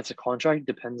 whether he gets a contract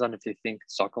depends on if they think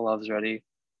Sokolov's ready,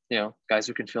 guys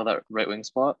who can fill that right wing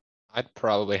spot. I'd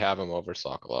probably have him over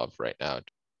Sokolov right now.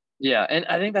 Yeah, and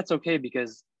I think that's okay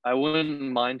because I wouldn't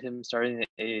mind him starting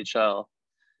the AHL.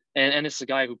 And it's a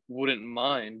guy who wouldn't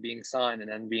mind being signed and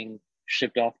then being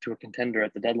shipped off to a contender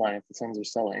at the deadline if the Suns are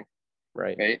selling.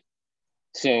 Right.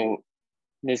 So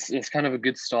this is kind of a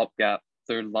good stopgap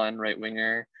third line right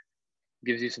winger,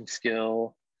 gives you some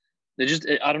skill.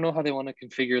 I don't know how they want to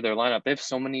configure their lineup. They have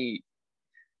so many.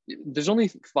 There's only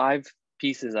 5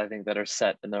 pieces, I think, that are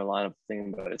set in their lineup.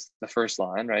 Thing, but it's the first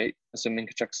line, right? Assuming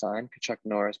Kachuk signed, Kachuk,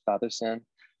 Norris, Patterson.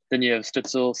 Then you have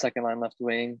Stützle, second line left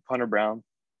wing, Connor Brown,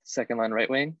 second line right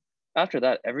wing. After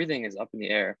that, everything is up in the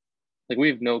air. Like we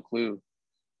have no clue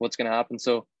what's going to happen.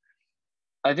 So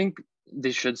I think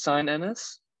they should sign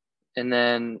Ennis, and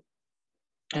then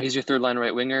he's your third line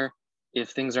right winger.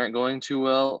 If things aren't going too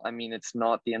well, I mean, it's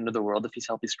not the end of the world if he's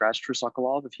healthy scratched for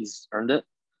Sokolov, if he's earned it.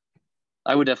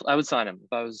 I would sign him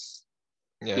if I was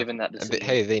given that decision.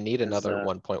 Hey, they need another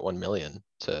 1.1 million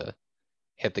to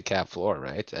hit the cap floor,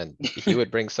 right? And he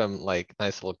would bring some like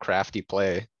nice little crafty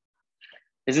play.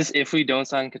 Is this if we don't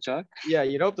sign Kachuk? Yeah,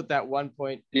 you'd hope that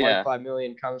 1.15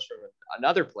 million comes from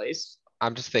another place.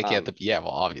 I'm just thinking well,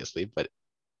 obviously, but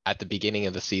at the beginning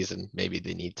of the season, maybe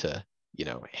they need to,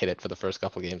 hit it for the first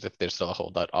couple games if there's still a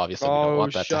holdout. Obviously, we don't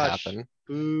want that to happen.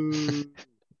 Boo.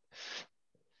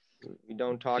 We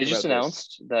don't talk They about just this.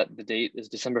 announced that the date is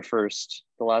December 1st.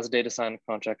 The last day to sign a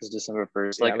contract is December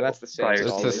 1st. Yeah, but that's the same. So it's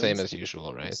the always. same as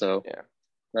usual, right? So Yeah,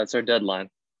 that's our deadline.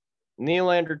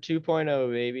 Nylander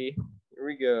 2.0, baby. Here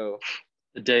we go.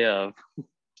 The day of.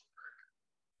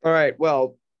 All right.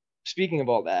 Well, speaking of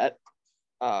all that,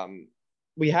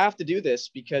 we have to do this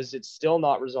because it's still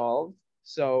not resolved.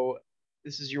 So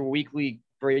this is your weekly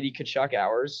Brady Kachuk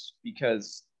hours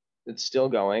because it's still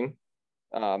going.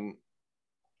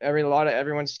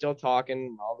 Everyone's still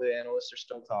talking. All the analysts are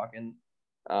still talking.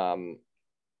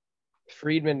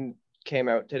 Friedman came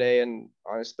out today and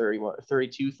on his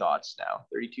 32 Thoughts now,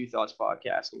 32 Thoughts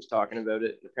podcast. He was talking about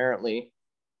it. Apparently,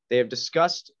 they have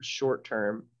discussed short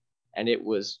term, and it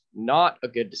was not a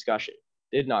good discussion.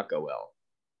 Did not go well.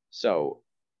 So,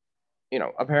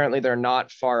 apparently they're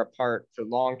not far apart for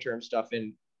long-term stuff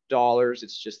in dollars.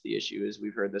 It's just the issue is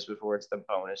we've heard this before. It's the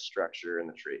bonus structure and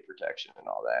the trade protection and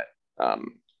all that.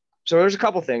 So there's a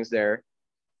couple things there.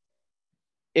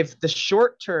 If the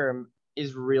short term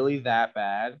is really that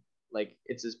bad, like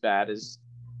it's as bad as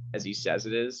he says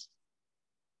it is,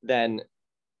 then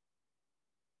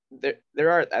I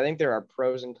think there are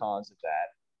pros and cons of that.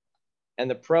 And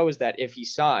the pro is that if he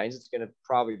signs, it's going to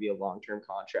probably be a long-term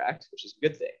contract, which is a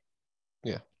good thing.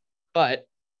 Yeah. But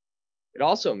it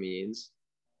also means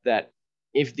that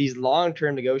if these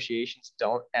long-term negotiations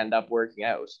don't end up working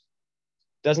out,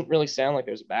 doesn't really sound like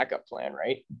there's a backup plan,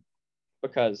 right?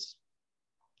 Because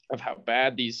of how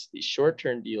bad these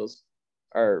short-term deals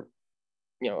are,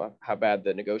 how bad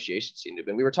the negotiations seem to have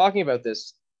been. We were talking about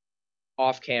this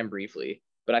off cam briefly,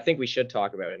 but I think we should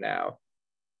talk about it now.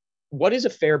 What is a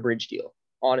fair bridge deal,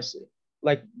 honestly?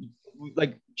 Like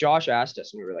Josh asked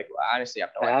us, and we were like, well, honestly, I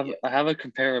have no idea. I have a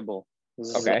comparable. This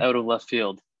is Okay. out of left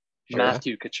field. Sure.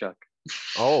 Matthew Kachuk.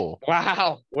 Oh,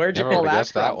 wow! Where'd you never pull would have that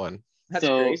guessed from? that one. That's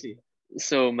crazy.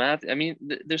 So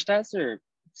their stats are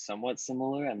somewhat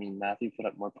similar. I mean, Matthew put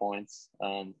up more points,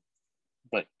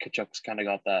 but Kachuk's kind of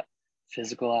got that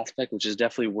physical aspect, which is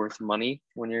definitely worth money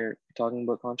when you're talking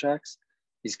about contracts.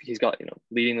 He's got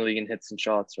leading the league in hits and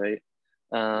shots, right?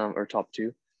 Or top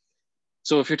two.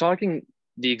 So if you're talking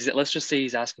let's just say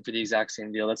he's asking for the exact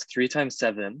same deal. That's 3 times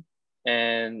 7,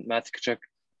 and Matthew Kachuk,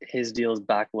 his deal is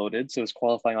backloaded, so his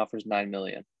qualifying offer is $9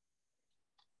 million.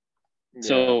 Yeah.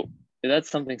 So if that's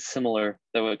something similar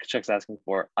that what Kachuk's asking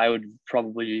for, I would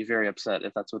probably be very upset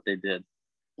if that's what they did.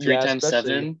 3 times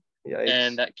 7,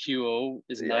 and that QO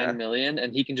is $9 million,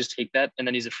 and he can just take that, and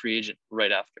then he's a free agent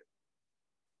right after.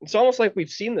 It's almost like we've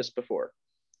seen this before.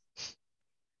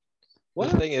 One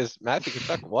thing is, Matthew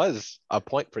Kachuk was a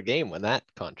point per game when that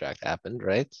contract happened,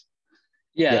 right?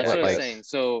 Yeah, that's what I was saying.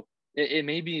 So it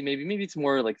may be maybe it's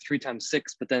more like 3 times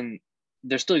 6, but then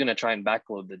they're still going to try and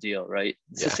backload the deal, right?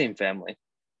 It's the same family.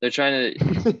 They're trying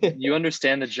to. You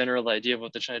understand the general idea of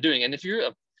what they're trying to do, and if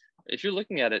you're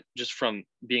looking at it just from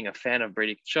being a fan of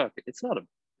Brady Kachuk,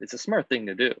 it's a smart thing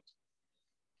to do.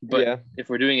 But if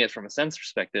we're doing it from a sense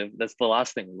perspective, that's the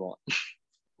last thing we want.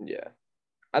 Yeah.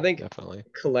 I think definitely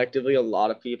collectively a lot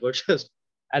of people are just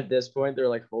at this point they're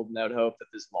like holding out hope that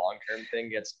this long-term thing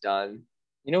gets done.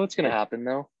 You know what's going to happen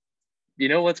though? You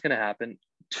know what's going to happen?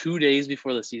 2 days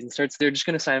before the season starts, they're just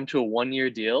going to sign him to a 1-year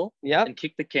deal and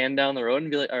kick the can down the road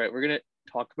and be like, all right, we're going to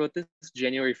talk about this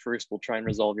January 1st. We'll try and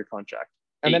resolve your contract.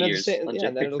 And then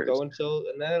it'll go until,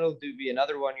 and then it'll be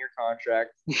another 1-year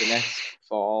contract the next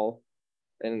fall.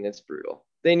 And it's brutal.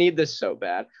 They need this so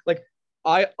bad. Like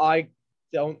I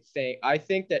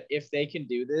think that if they can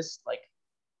do this, like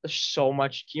there's so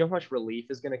much, how much relief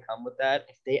is going to come with that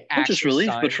if they actually not just relief,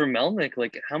 but for Melnick,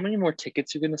 like how many more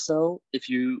tickets you're going to sell if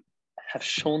you have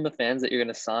shown the fans that you're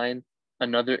going to sign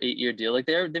another 8-year deal? Like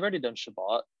they've already done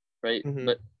Shabbat, right? Mm-hmm.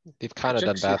 But they've kind of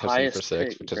done Batherson for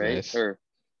 6, which is right? nice. Or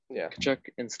Kachuk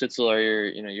and Stützle are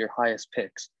your highest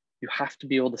picks. You have to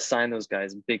be able to sign those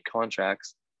guys big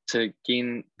contracts to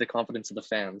gain the confidence of the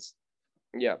fans.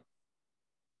 Yeah.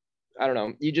 I don't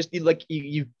know.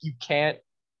 You can't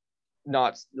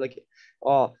not like.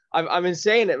 Oh, I've been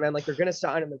saying it, man. Like they're gonna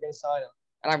sign him. They're gonna sign him,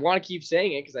 and I want to keep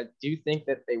saying it because I do think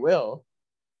that they will.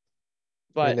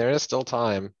 But I mean, there is still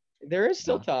time. There is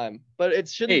still time, but it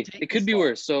shouldn't. It could be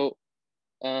worse. So,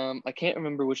 I can't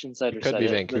remember which insider said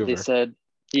it. Vancouver. But they said,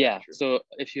 So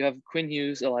if you have Quinn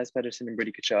Hughes, Elias Pettersson, and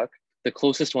Brady Kachuk, the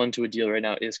closest one to a deal right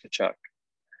now is Kachuk.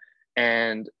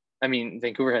 And I mean,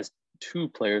 Vancouver has 2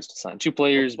 players to sign. 2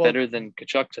 players Well, better than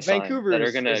Kachuk to sign Vancouver that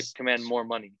are going to is command more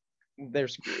money. They're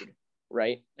screwed,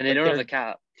 right? And they Like, don't have they're- the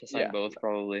cap to sign yeah. both,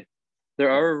 probably. There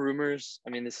are rumors. I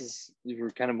mean, we're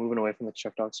kind of moving away from the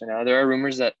Kachuk talks right now. There are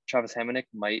rumors that Travis Hamonic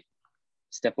might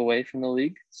step away from the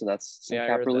league. So that's some Yeah, I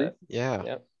cap heard relief. that. Yeah.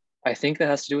 Yeah. I think that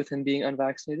has to do with him being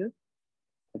unvaccinated,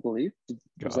 I believe.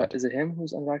 God. Is it him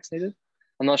who's unvaccinated?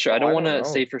 I'm not sure. Oh, I don't I want don't to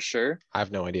know. say for sure. I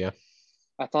have no idea.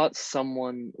 I thought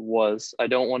someone was. I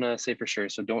don't want to say for sure,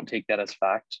 so don't take that as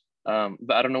fact.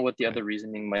 But I don't know what the Okay. other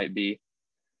reasoning might be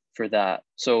for that.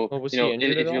 So, Well, was he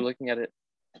injured if at you're all? looking at it,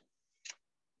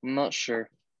 I'm not sure.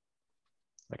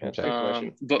 I can That's a check. good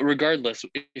question. But regardless,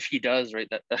 if he does, right,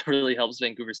 that really helps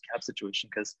Vancouver's cap situation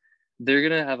because they're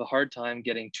going to have a hard time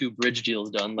getting 2 bridge deals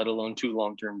done, let alone 2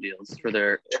 long-term deals for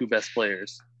their 2 best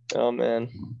players. Oh man.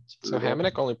 It's So brutal.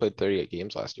 Hamonic only played 38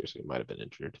 games last year, so he might have been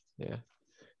injured. Yeah.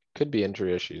 Could be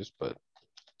injury issues, but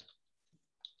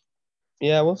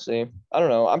Yeah, we'll see. I don't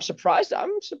know. I'm surprised.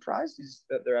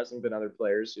 That there hasn't been other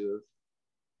players who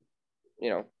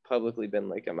have, publicly been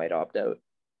like, I might opt out.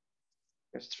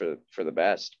 I guess it's for the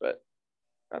best, but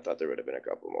I thought there would have been a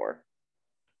couple more.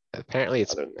 apparently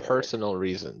it's Other than that, personal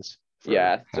reasons. for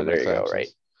Yeah, so there Hamonic's you go, absence. right?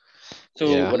 So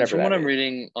Yeah. Whatever from that what I'm means.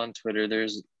 reading on Twitter,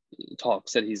 there's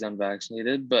talks that he's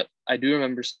unvaccinated, but I do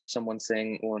remember someone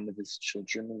saying one of his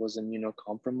children was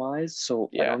immunocompromised. So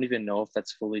I Yeah. don't even know if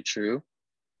that's fully true.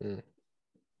 Hmm.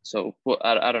 So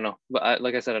I don't know. But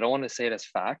like I said, I don't want to say it as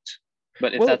fact.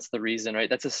 But if Well- that's the reason, right?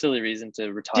 That's a silly reason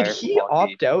to retire Did from he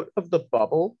hockey. opt out of the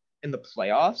bubble in the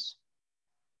playoffs?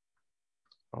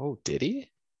 Oh, did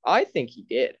he? I think he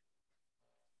did.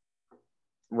 That's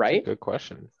a Right? good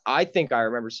question. I think I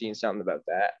remember seeing something about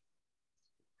that.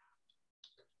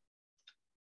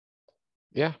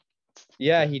 Yeah.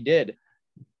 Yeah, he did.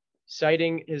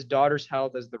 Citing his daughter's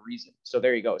health as the reason. So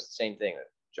there you go. It's the same thing that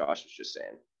Josh was just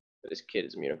saying. That his kid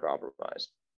is immunocompromised.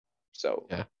 So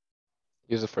Yeah.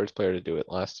 He was the first player to do it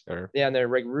last year. yeah, and there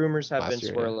like rumors have Last been year,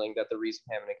 yeah. swirling that the reason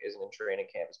Hamonic isn't in training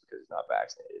camp is because he's not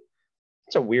vaccinated.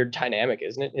 It's a weird dynamic,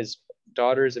 isn't it? His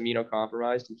daughter is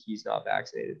immunocompromised and he's not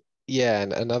vaccinated. Yeah,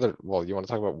 and well, you want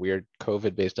to talk about weird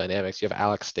COVID-based dynamics? You have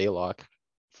Alex Stalock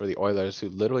for the Oilers, who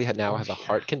literally now has a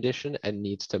heart condition and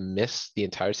needs to miss the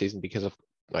entire season because of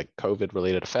like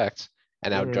COVID-related effects.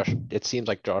 And now Mhm. it seems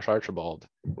like Josh Archibald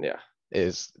Yeah,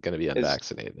 is going to be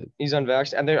unvaccinated. he's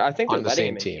unvaccinated, and I think they're On the letting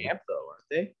same him in team. camp though, aren't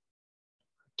they?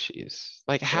 Jeez,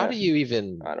 like how Yeah. do you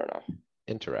even I don't know.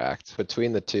 interact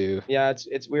between the two? Yeah,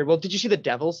 it's weird. Well, did you see the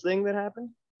Devils thing that happened?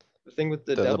 The thing with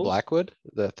the The Devils. Blackwood,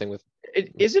 the thing with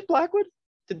Is it Blackwood?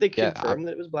 Did they Yeah, confirm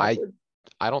that it was Blackwood?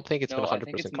 I don't think it's No, been I 100%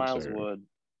 think it's Miles confirmed. Wood.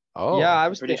 Oh, Yeah, I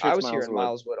was pretty thinking, sure I it's was Miles hearing Wood.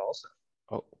 Miles Wood also.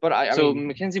 Oh. But I So mean,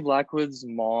 Mackenzie Blackwood's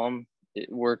mom,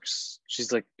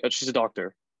 she's a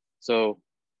doctor. So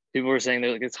people were saying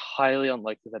that like it's highly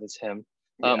unlikely that it's him.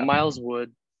 yeah. Miles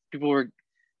Wood, people were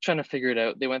trying to figure it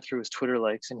out. They went through his Twitter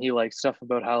likes and he liked stuff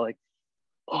about how like,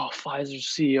 oh, Pfizer's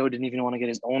CEO didn't even want to get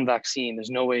his own vaccine. There's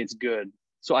no way it's good.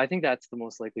 So I think that's the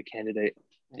most likely candidate.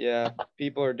 Yeah,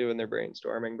 people are doing their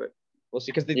brainstorming, but we'll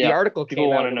see. Because the Yeah, article people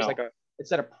came out, wanna and it was know. like it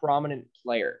said a prominent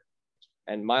player,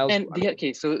 and Miles. And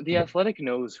so the Athletic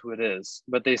knows who it is,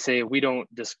 but they say we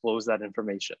don't disclose that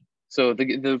information. So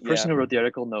the person who wrote the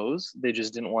article knows, they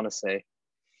just didn't want to say.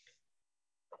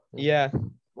 Yeah,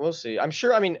 we'll see. I'm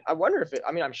sure. I mean, I wonder if it.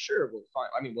 I mean, I'm sure we'll find.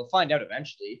 I mean, we'll find out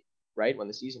eventually, right, when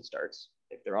the season starts,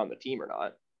 if they're on the team or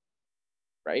not,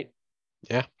 right?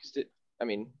 Yeah. I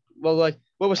mean, well, like,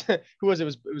 what was who was it?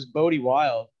 It was Bodie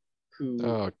Wild who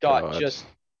Oh, got God. just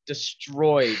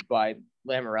destroyed by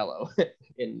Lamorello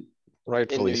in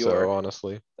rightfully New York. so,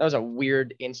 honestly. That was a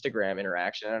weird Instagram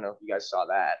interaction. I don't know if you guys saw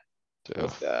that Ugh,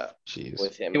 with, Jeez.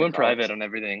 him. He in went the private comments. on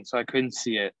everything, so I couldn't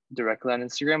see it directly on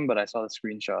Instagram, but I saw the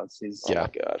screenshots. He's Oh my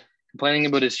god. complaining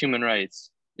about his human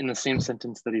rights in the same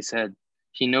sentence that he said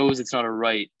he knows it's not a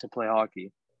right to play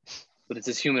hockey, but it's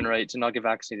his human right to not get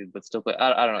vaccinated but still play.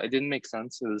 I don't know. It didn't make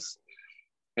sense. It was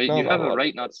No, you not have a a lot right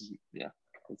of not to. sense. Yeah,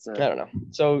 it's I don't know.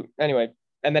 So anyway,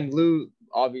 and then Lou,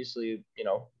 obviously,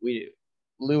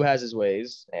 Lou has his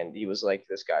ways, and he was like,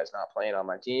 "This guy's not playing on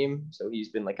my team," so he's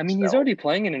been like. I mean, he's expelled. already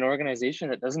playing in an organization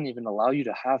that doesn't even allow you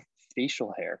to have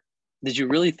facial hair. Did you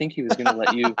really think he was going to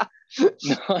let you?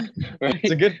 Not, right?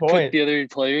 It's a good Put point. the other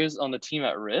players on the team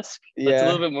at risk. That's Yeah. a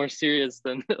little bit more serious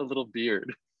than a little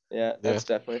beard. Yeah, that's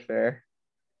definitely fair.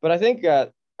 But I think,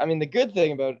 I mean, the good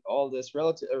thing about all this,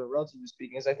 relatively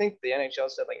speaking, is I think the NHL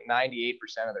said like 98%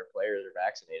 of their players are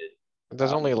vaccinated.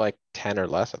 There's only like 10 or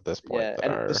less at this point Yeah, that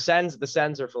and are the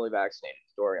Sens are fully vaccinated.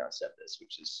 Dorian said this,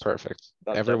 which is perfect.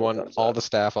 Thumbs up, Everyone, thumbs all up. the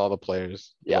staff, all the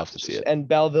players, Yeah, love to see it. And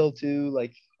Belleville too,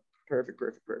 like perfect.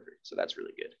 So that's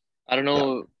really good. I don't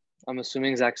know I'm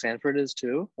assuming Zach Sanford is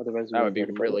too. Otherwise, That would be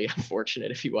really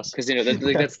unfortunate if he wasn't.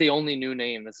 Because that's the only new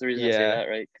name. That's the reason I say that,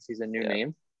 right? Because he's a new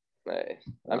name.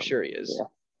 I'm sure he is. Yeah.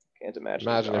 Can't imagine.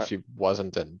 Imagine if he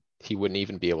wasn't, and he wouldn't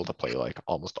even be able to play like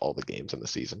almost all the games in the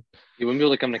season. He wouldn't be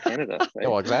able to come to Canada, right?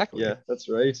 Well, exactly. Yeah, that's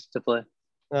right. To play.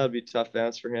 That would be a tough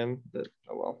bounce for him. But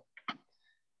oh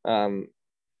well.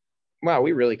 Wow,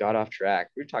 we really got off track.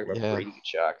 We were talking about Brady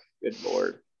Tkachuk. Good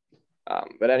lord.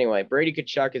 But anyway, Brady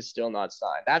Tkachuk is still not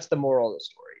signed. That's the moral of the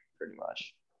story, pretty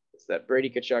much. It's that Brady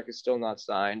Tkachuk is still not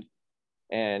signed,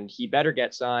 and he better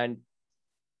get signed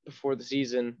before the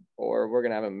season, or we're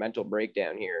gonna have a mental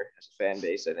breakdown here as a fan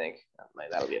base. I think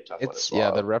that'll be a tough one to swallow.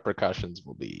 Yeah, the repercussions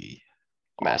will be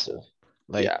massive. Awful.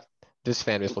 Like, this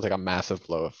fan base will take a massive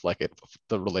blow if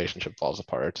the relationship falls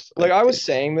apart. Like I was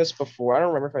saying this before, I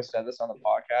don't remember if I said this on the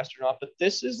podcast or not, but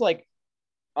this is like,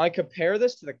 I compare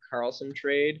this to the Carlson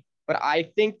trade, but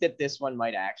I think that this one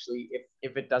might actually,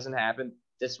 if it doesn't happen,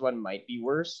 this one might be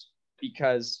worse,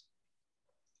 because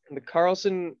the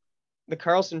Carlson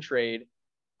trade,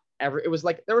 it was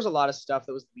like, there was a lot of stuff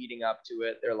that was leading up to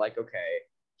it. They're like, okay,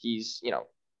 he's,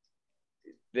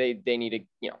 they need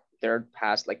to, they're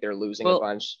past, like they're losing a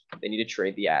bunch. They need to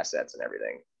trade the assets and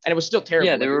everything. And it was still terrible.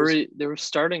 Yeah, they were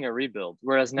starting a rebuild,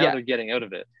 whereas now they're getting out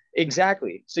of it.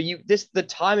 Exactly. So the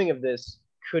timing of this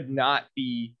could not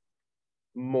be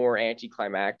more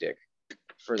anticlimactic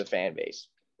for the fan base.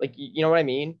 Like, you know what I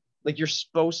mean? Like, you're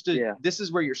supposed to, this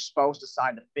is where you're supposed to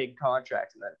sign the big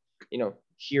contract, and then,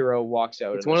 Hero walks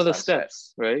out. It's one of the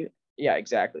steps, right? Yeah,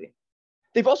 exactly.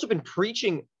 They've also been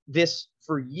preaching this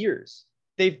for years.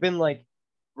 They've been like,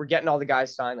 we're getting all the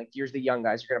guys signed. Like, here's the young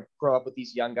guys. You're going to grow up with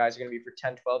these young guys. They're going to be for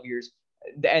 10, 12 years.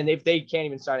 And if they can't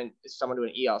even sign someone to an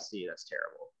ELC, that's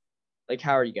terrible. Like,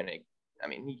 how are you going to,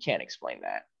 you can't explain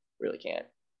that. Really can't.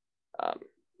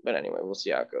 But anyway, we'll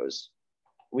see how it goes.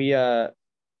 The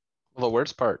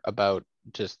worst part about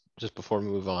just before we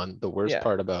move on, the worst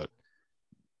part about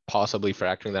possibly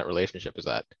fracturing that relationship is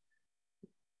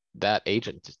that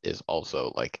agent is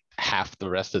also like half the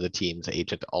rest of the team's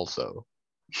agent also,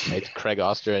 right? Craig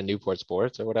Oster and Newport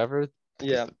Sports or whatever.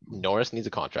 Yeah. Norris needs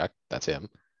a contract. That's him.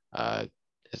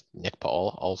 Is Nick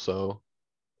Paul also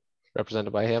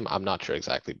represented by him? I'm not sure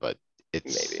exactly, but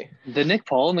it's maybe the Nick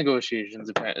Paul negotiations.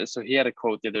 Apparently, so he had a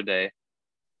quote the other day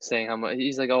saying how much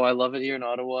he's like, "Oh, I love it here in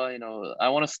Ottawa. I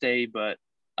want to stay, but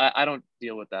I don't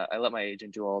deal with that. I let my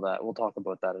agent do all that. We'll talk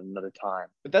about that at another time."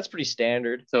 But that's pretty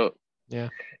standard. So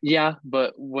yeah.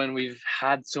 But when we've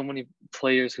had so many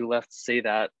players who left say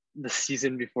that the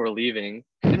season before leaving,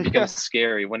 it becomes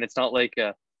scary when it's not like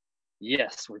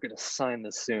yes, we're gonna sign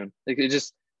this soon. Like, it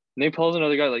just, Nick Paul's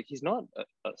another guy. Like, he's not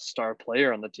a star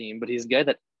player on the team, but he's a guy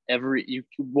that you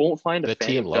won't find a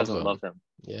fan who doesn't love him.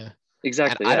 Yeah,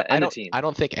 exactly. And I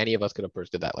don't think any of us could have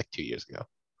predicted that like 2 years ago.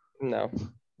 No,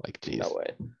 like, geez. No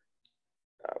way.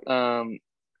 And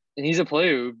he's a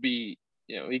player who would be,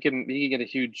 he can get a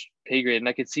huge pay grade, and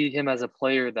I could see him as a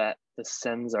player that the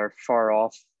Sens are far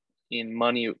off in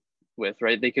money with,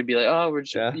 right? They could be like, oh,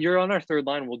 you're on our third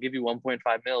line, we'll give you 1.5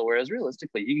 mil, whereas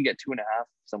realistically you can get 2.5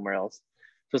 somewhere else.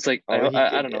 So it's like, I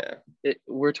don't know.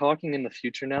 We're talking in the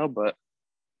future now, but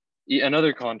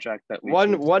another contract that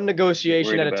one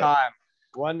negotiation at a time.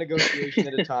 One negotiation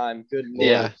at a time. Good Lord.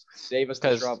 Yeah. Save us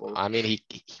the trouble.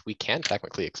 We can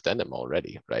technically extend him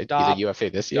already, right? He's a UFA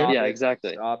this year. Yeah,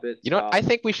 exactly. Stop it. You know what? I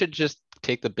think we should just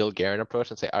take the Bill Guerin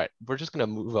approach and say, all right, we're just going to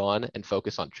move on and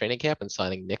focus on training camp and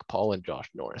signing Nick Paul and Josh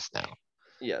Norris now.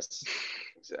 Yes,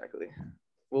 exactly.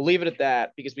 We'll leave it at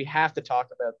that because we have to talk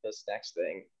about this next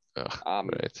thing.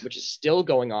 Right. Which is still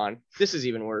going on. This is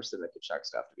even worse than the Tkachuk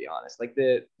stuff, to be honest. Like,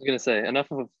 I was gonna say,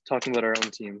 enough of talking about our own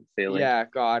team failing. Yeah,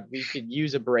 God, we could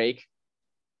use a break.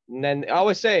 And then I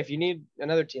always say, if you need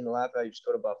another team to laugh at, you just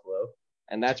go to Buffalo,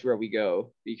 and that's where we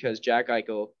go because Jack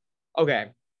Eichel.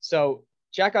 Okay, so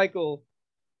Jack Eichel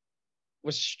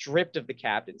was stripped of the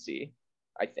captaincy,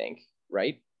 I think,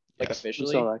 right? Like, yes.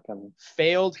 officially, We saw that coming.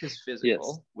 Failed his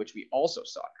physical, which we also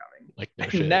saw coming. Like, no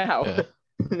shit.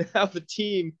 Now the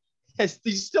team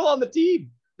he's still on the team.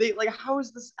 They like, how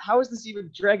is this even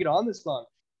dragging on this long?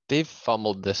 They've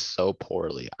fumbled this so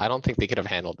poorly. I don't think they could have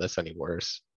handled this any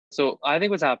worse. So I think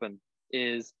what's happened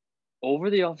is over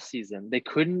the offseason, they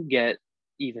couldn't get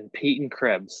even Peyton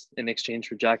Krebs in exchange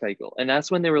for Jack Eichel. And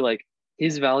that's when they were like,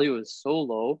 his value is so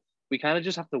low. We kind of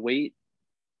just have to wait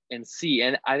and see.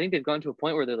 And I think they've gotten to a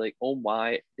point where they're like, oh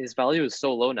my, his value is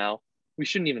so low now. We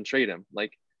shouldn't even trade him.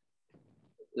 Like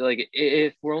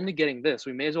if we're only getting this,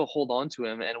 we may as well hold on to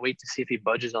him and wait to see if he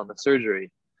budges on the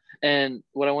surgery. And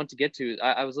what I want to get to,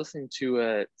 I was listening to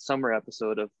a summer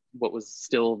episode of what was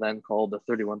still then called the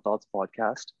 31 Thoughts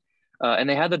podcast. And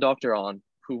they had the doctor on,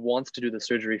 who wants to do the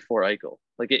surgery for Eichel.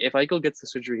 Like if Eichel gets the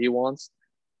surgery he wants,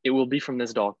 it will be from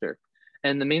this doctor.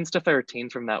 And the main stuff I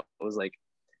retained from that was like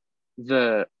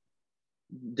the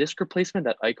disc replacement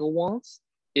that Eichel wants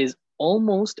is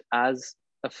almost as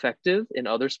effective in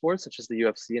other sports such as the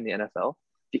UFC and the NFL.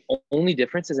 The only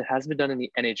difference is it hasn't been done in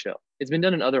the NHL. It's been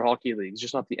done in other hockey leagues,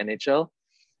 just not the NHL.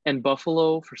 And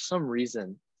Buffalo, for some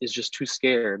reason, is just too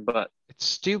scared. But It's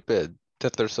stupid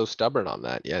that they're so stubborn on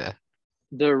that. Yeah.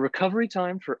 the recovery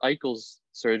time for Eichel's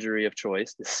surgery of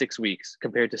choice is 6 weeks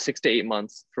compared to 6 to 8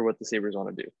 months for what the Sabres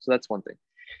want to do. So that's one thing.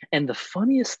 And the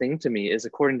funniest thing to me is,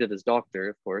 according to this doctor,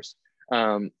 of course,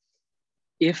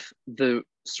 if the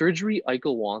surgery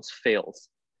Eichel wants fails,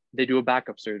 they do a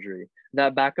backup surgery.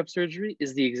 That backup surgery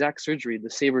is the exact surgery the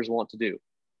Sabres want to do.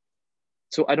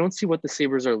 So I don't see what the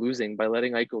Sabres are losing by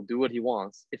letting Eichel do what he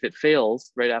wants. If it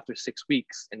fails right after 6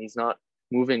 weeks and he's not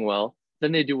moving well,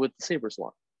 then they do what the Sabres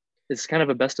want. It's kind of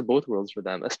a best of both worlds for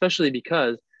them, especially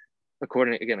because,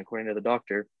 according to the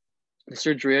doctor, the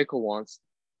surgery Eichel wants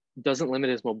doesn't limit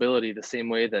his mobility the same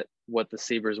way that what the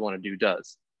Sabres want to do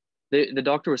does. The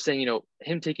doctor was saying,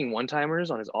 him taking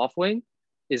one-timers on his off wing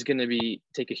is going to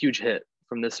take a huge hit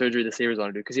from the surgery the Sabres want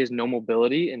to do because he has no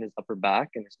mobility in his upper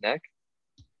back and his neck.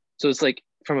 So it's like,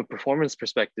 from a performance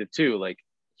perspective too, like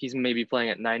he's maybe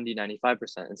playing at 90,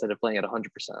 95% instead of playing at 100%,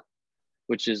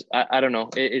 which is, I don't know.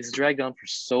 It's dragged on for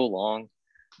so long,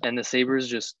 and the Sabres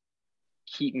just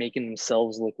keep making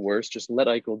themselves look worse. Just let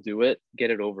Eichel do it,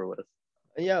 get it over with.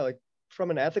 Yeah, like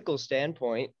from an ethical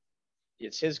standpoint,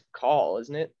 it's his call,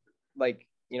 isn't it? Like,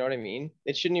 you know what I mean?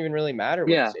 It shouldn't even really matter what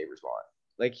the Sabres want.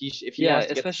 Like if he wants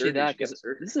to get the surgery, that, because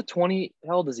this is a 20,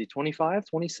 how old is he? 25,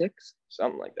 26?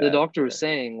 Something like that. The doctor was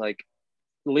saying, like,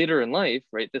 later in life,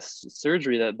 right, this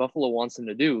surgery that Buffalo wants him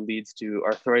to do leads to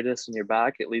arthritis in your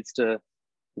back. It leads to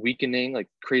weakening, like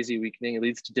crazy weakening. It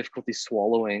leads to difficulty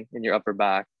swallowing in your upper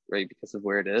back, right, because of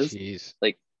where it is. Jeez.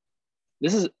 Like,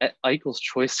 this is Eichel's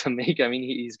choice to make. I mean,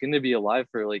 he's going to be alive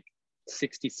for like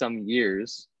 60 some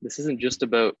years. This isn't just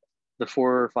about the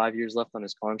 4 or 5 years left on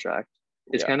his contract.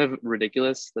 It's kind of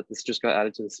ridiculous that this just got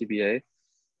added to the CBA.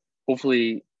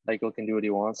 Hopefully Eichel can do what he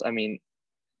wants. I mean,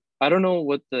 I don't know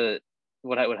what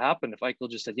would happen if Eichel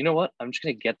just said, you know what, I'm just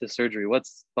going to get this surgery.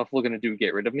 What's Buffalo going to do?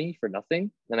 Get rid of me for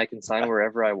nothing? Then I can sign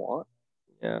wherever I want.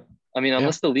 Yeah. I mean,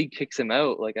 unless the league kicks him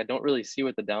out, like, I don't really see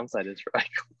what the downside is for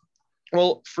Eichel.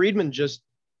 Well, Friedman just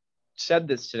said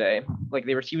this today. Like,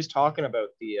 he was talking about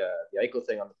the Eichel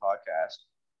thing on the podcast,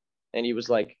 and he was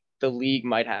like, the league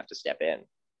might have to step in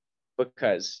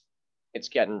because it's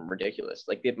getting ridiculous.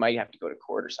 Like, it might have to go to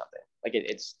court or something. Like, it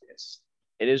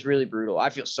is really brutal. I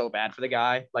feel so bad for the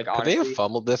guy. Like, honestly, could they have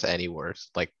fumbled this any worse?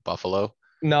 Like Buffalo?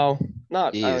 No,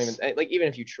 not. Jeez. I don't even like. Even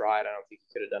if you tried, I don't think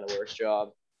you could have done a worse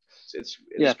job. It's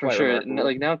for sure. Remarkable.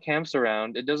 Like, now Camp's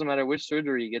around. It doesn't matter which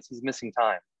surgery he gets. He's missing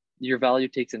time. Your value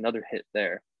takes another hit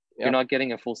there. Yep. You're not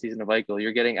getting a full season of Eichel.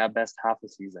 You're getting at best half a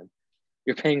season.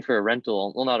 You're paying for a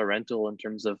rental. Well, not a rental in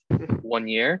terms of 1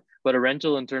 year, but a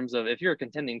rental in terms of, if you're a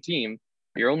contending team,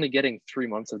 you're only getting 3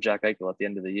 months of Jack Eichel at the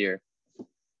end of the year.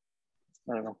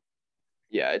 I don't know.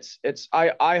 Yeah,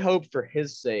 I hope for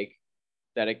his sake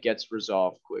that it gets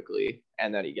resolved quickly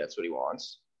and that he gets what he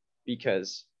wants,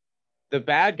 because the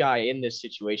bad guy in this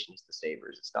situation is the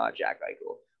Sabres. It's not Jack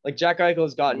Eichel. Like, Jack Eichel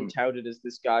has gotten touted as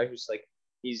this guy who's like,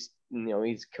 he's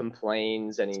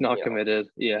complains and he's not committed.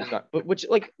 Yeah.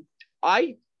 But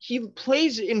he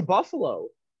plays in Buffalo.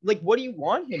 Like, what do you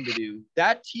want him to do?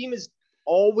 That team is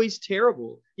always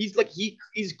terrible. He's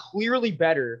clearly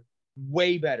better,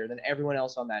 way better than everyone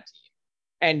else on that team.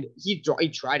 And he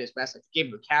tried his best. Like, gave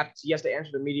him the captaincy. He has to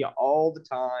answer the media all the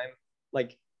time.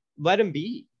 Like, let him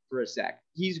be for a sec.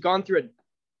 He's gone through a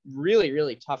really,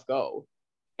 really tough go,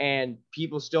 and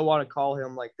people still want to call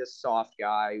him like this soft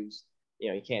guy who's,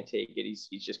 he can't take it.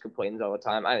 He just complains all the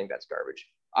time. I think that's garbage.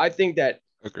 I think that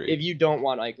if you don't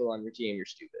want Eichel on your team, you're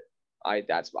stupid.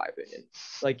 That's my opinion.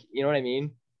 Like, you know what I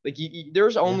mean? Like,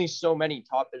 there's only so many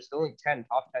there's only 10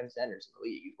 top 10 centers in the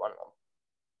league. He's one of them.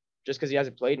 Just because he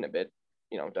hasn't played in a bit,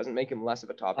 doesn't make him less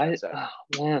of a top 10 center.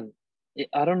 Man,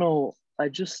 I don't know.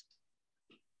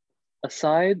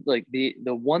 Aside, like, the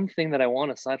one thing that I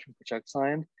want aside from Kachuk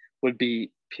signed would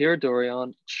be Pierre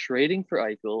Dorion trading for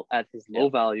Eichel at his low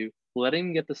value, letting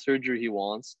him get the surgery he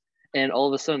wants, and all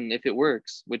of a sudden, if it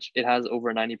works, which it has over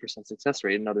a 90% success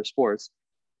rate in other sports,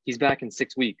 he's back in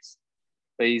 6 weeks.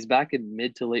 But he's back in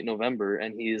mid to late November,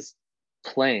 and he's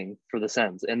playing for the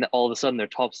Sens. And all of a sudden, their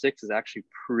top 6 is actually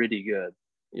pretty good.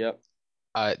 Yep.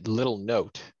 Little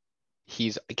note,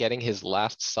 he's getting his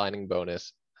last signing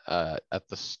bonus at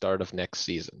the start of next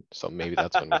season. So maybe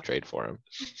that's when we trade for him.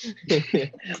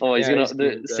 Oh, he's Yeah, gonna. he's The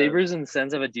good, Sabres and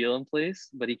Sens have a deal in place,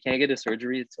 but he can't get his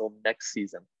surgery until next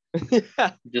season,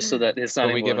 just so that his So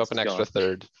signing we give bonus up an is extra gone.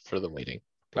 third for the waiting.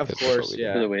 Of because that's what course, we do.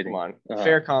 yeah. For the waiting. Come on, Uh-huh.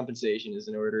 fair compensation is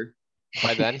in order.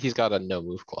 By then he's got a no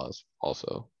move clause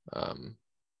also. I'm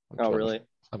Oh, trying to- really?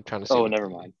 I'm trying to see. Oh, what never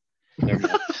the- mind. Never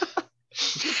mind.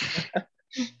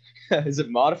 Is it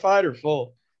modified or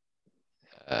full?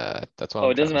 That's what Oh,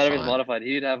 I'm it doesn't trying to matter if it's find. modified.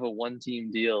 He'd have a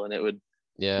one-team deal, and it would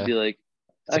Yeah, be like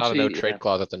it's not a no actually, trade yeah.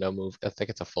 clause at the no move. I think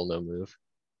it's a full no move.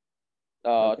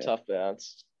 Oh, Okay. tough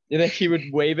bounce. You think he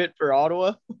would waive it for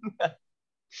Ottawa?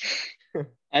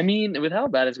 I mean, with how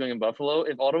bad it's going in Buffalo,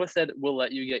 if Ottawa said we'll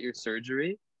let you get your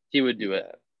surgery, he would do it.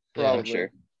 Yeah. Probably. I'm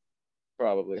sure.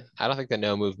 Probably. I don't think the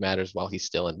no move matters while he's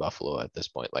still in Buffalo at this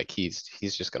point. Like he's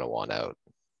just gonna want out.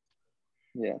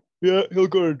 Yeah. Yeah, he'll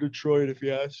go to Detroit if he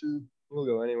has to. He'll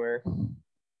go anywhere.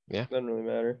 Yeah. Doesn't really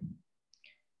matter.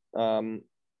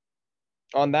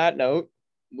 On that note,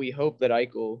 we hope that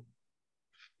Eichel,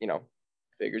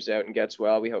 figures out and gets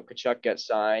well. We hope Tkachuk gets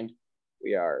signed.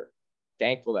 We are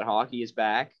thankful that hockey is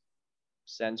back.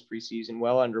 Sens preseason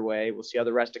well underway. We'll see how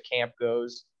the rest of camp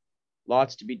goes.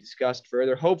 Lots to be discussed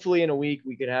further. Hopefully in a week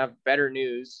we can have better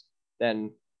news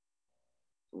than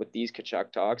with these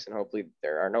Tkachuk talks, and hopefully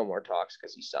there are no more talks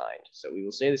because he signed. So we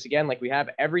will say this again like we have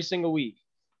every single week.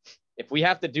 If we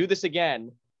have to do this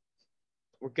again,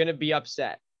 we're going to be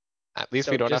upset. At least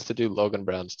So we don't just- have to do Logan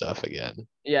Brown stuff again.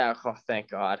 Yeah, oh, thank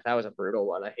God. That was a brutal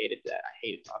one. I hated that. I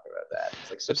hated talking about that. It's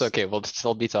like It's okay. We'll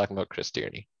still be talking about Chris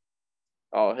Tierney.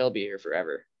 Oh, he'll be here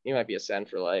forever. He might be a Sen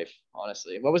for life,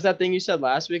 honestly. What was that thing you said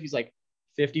last week? He's like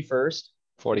 51st.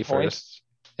 41st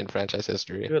in franchise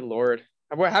history. Good Lord.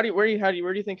 Where do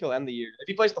you think he'll end the year? If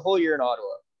he plays the whole year in Ottawa,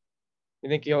 you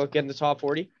think he'll get in the top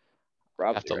 40? I have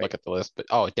Probably, to right? look at the list,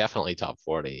 but definitely top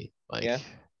 40. Like, Yeah.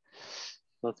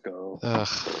 Let's go.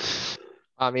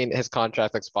 I mean, his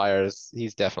contract expires.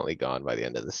 He's definitely gone by the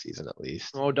end of the season, at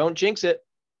least. Oh, don't jinx it.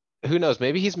 Who knows?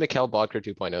 Maybe he's Mikhail Bodker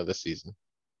 2.0 this season.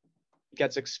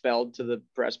 Gets expelled to the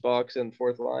press box in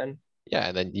fourth line. Yeah,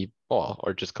 and then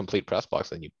or just complete press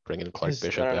box, and you bring in Clark I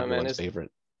Bishop, don't know, man. everyone's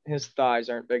favorite. His thighs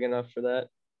aren't big enough for that.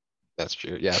 That's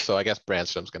true. Yeah, so I guess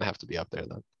Brandstrom's gonna have to be up there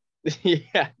then.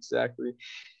 Yeah, exactly.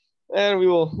 And we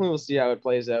will see how it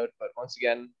plays out. But once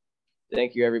again,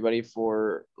 thank you everybody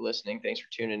for listening. Thanks for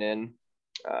tuning in.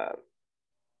 It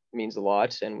means a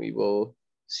lot, and we will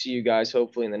see you guys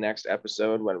hopefully in the next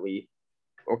episode when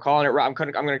we're calling it. I'm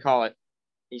gonna call it.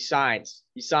 He signs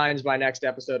by next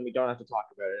episode, and we don't have to talk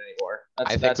about it anymore.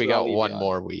 I think we got one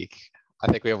more week. I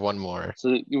think we have one more.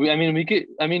 So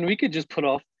we could just put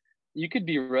off. You could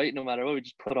be right no matter what. We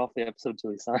just put off the episode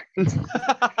till he signs.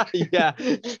 Yeah,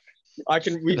 I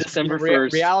can. We December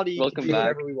 1st. Reality can Welcome be back.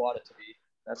 whatever we want it to be.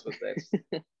 That's what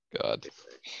that's. God.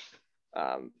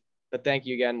 But thank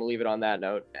you again. We'll leave it on that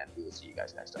note, and we will see you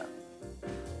guys next time.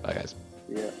 Bye, guys.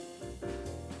 Yeah.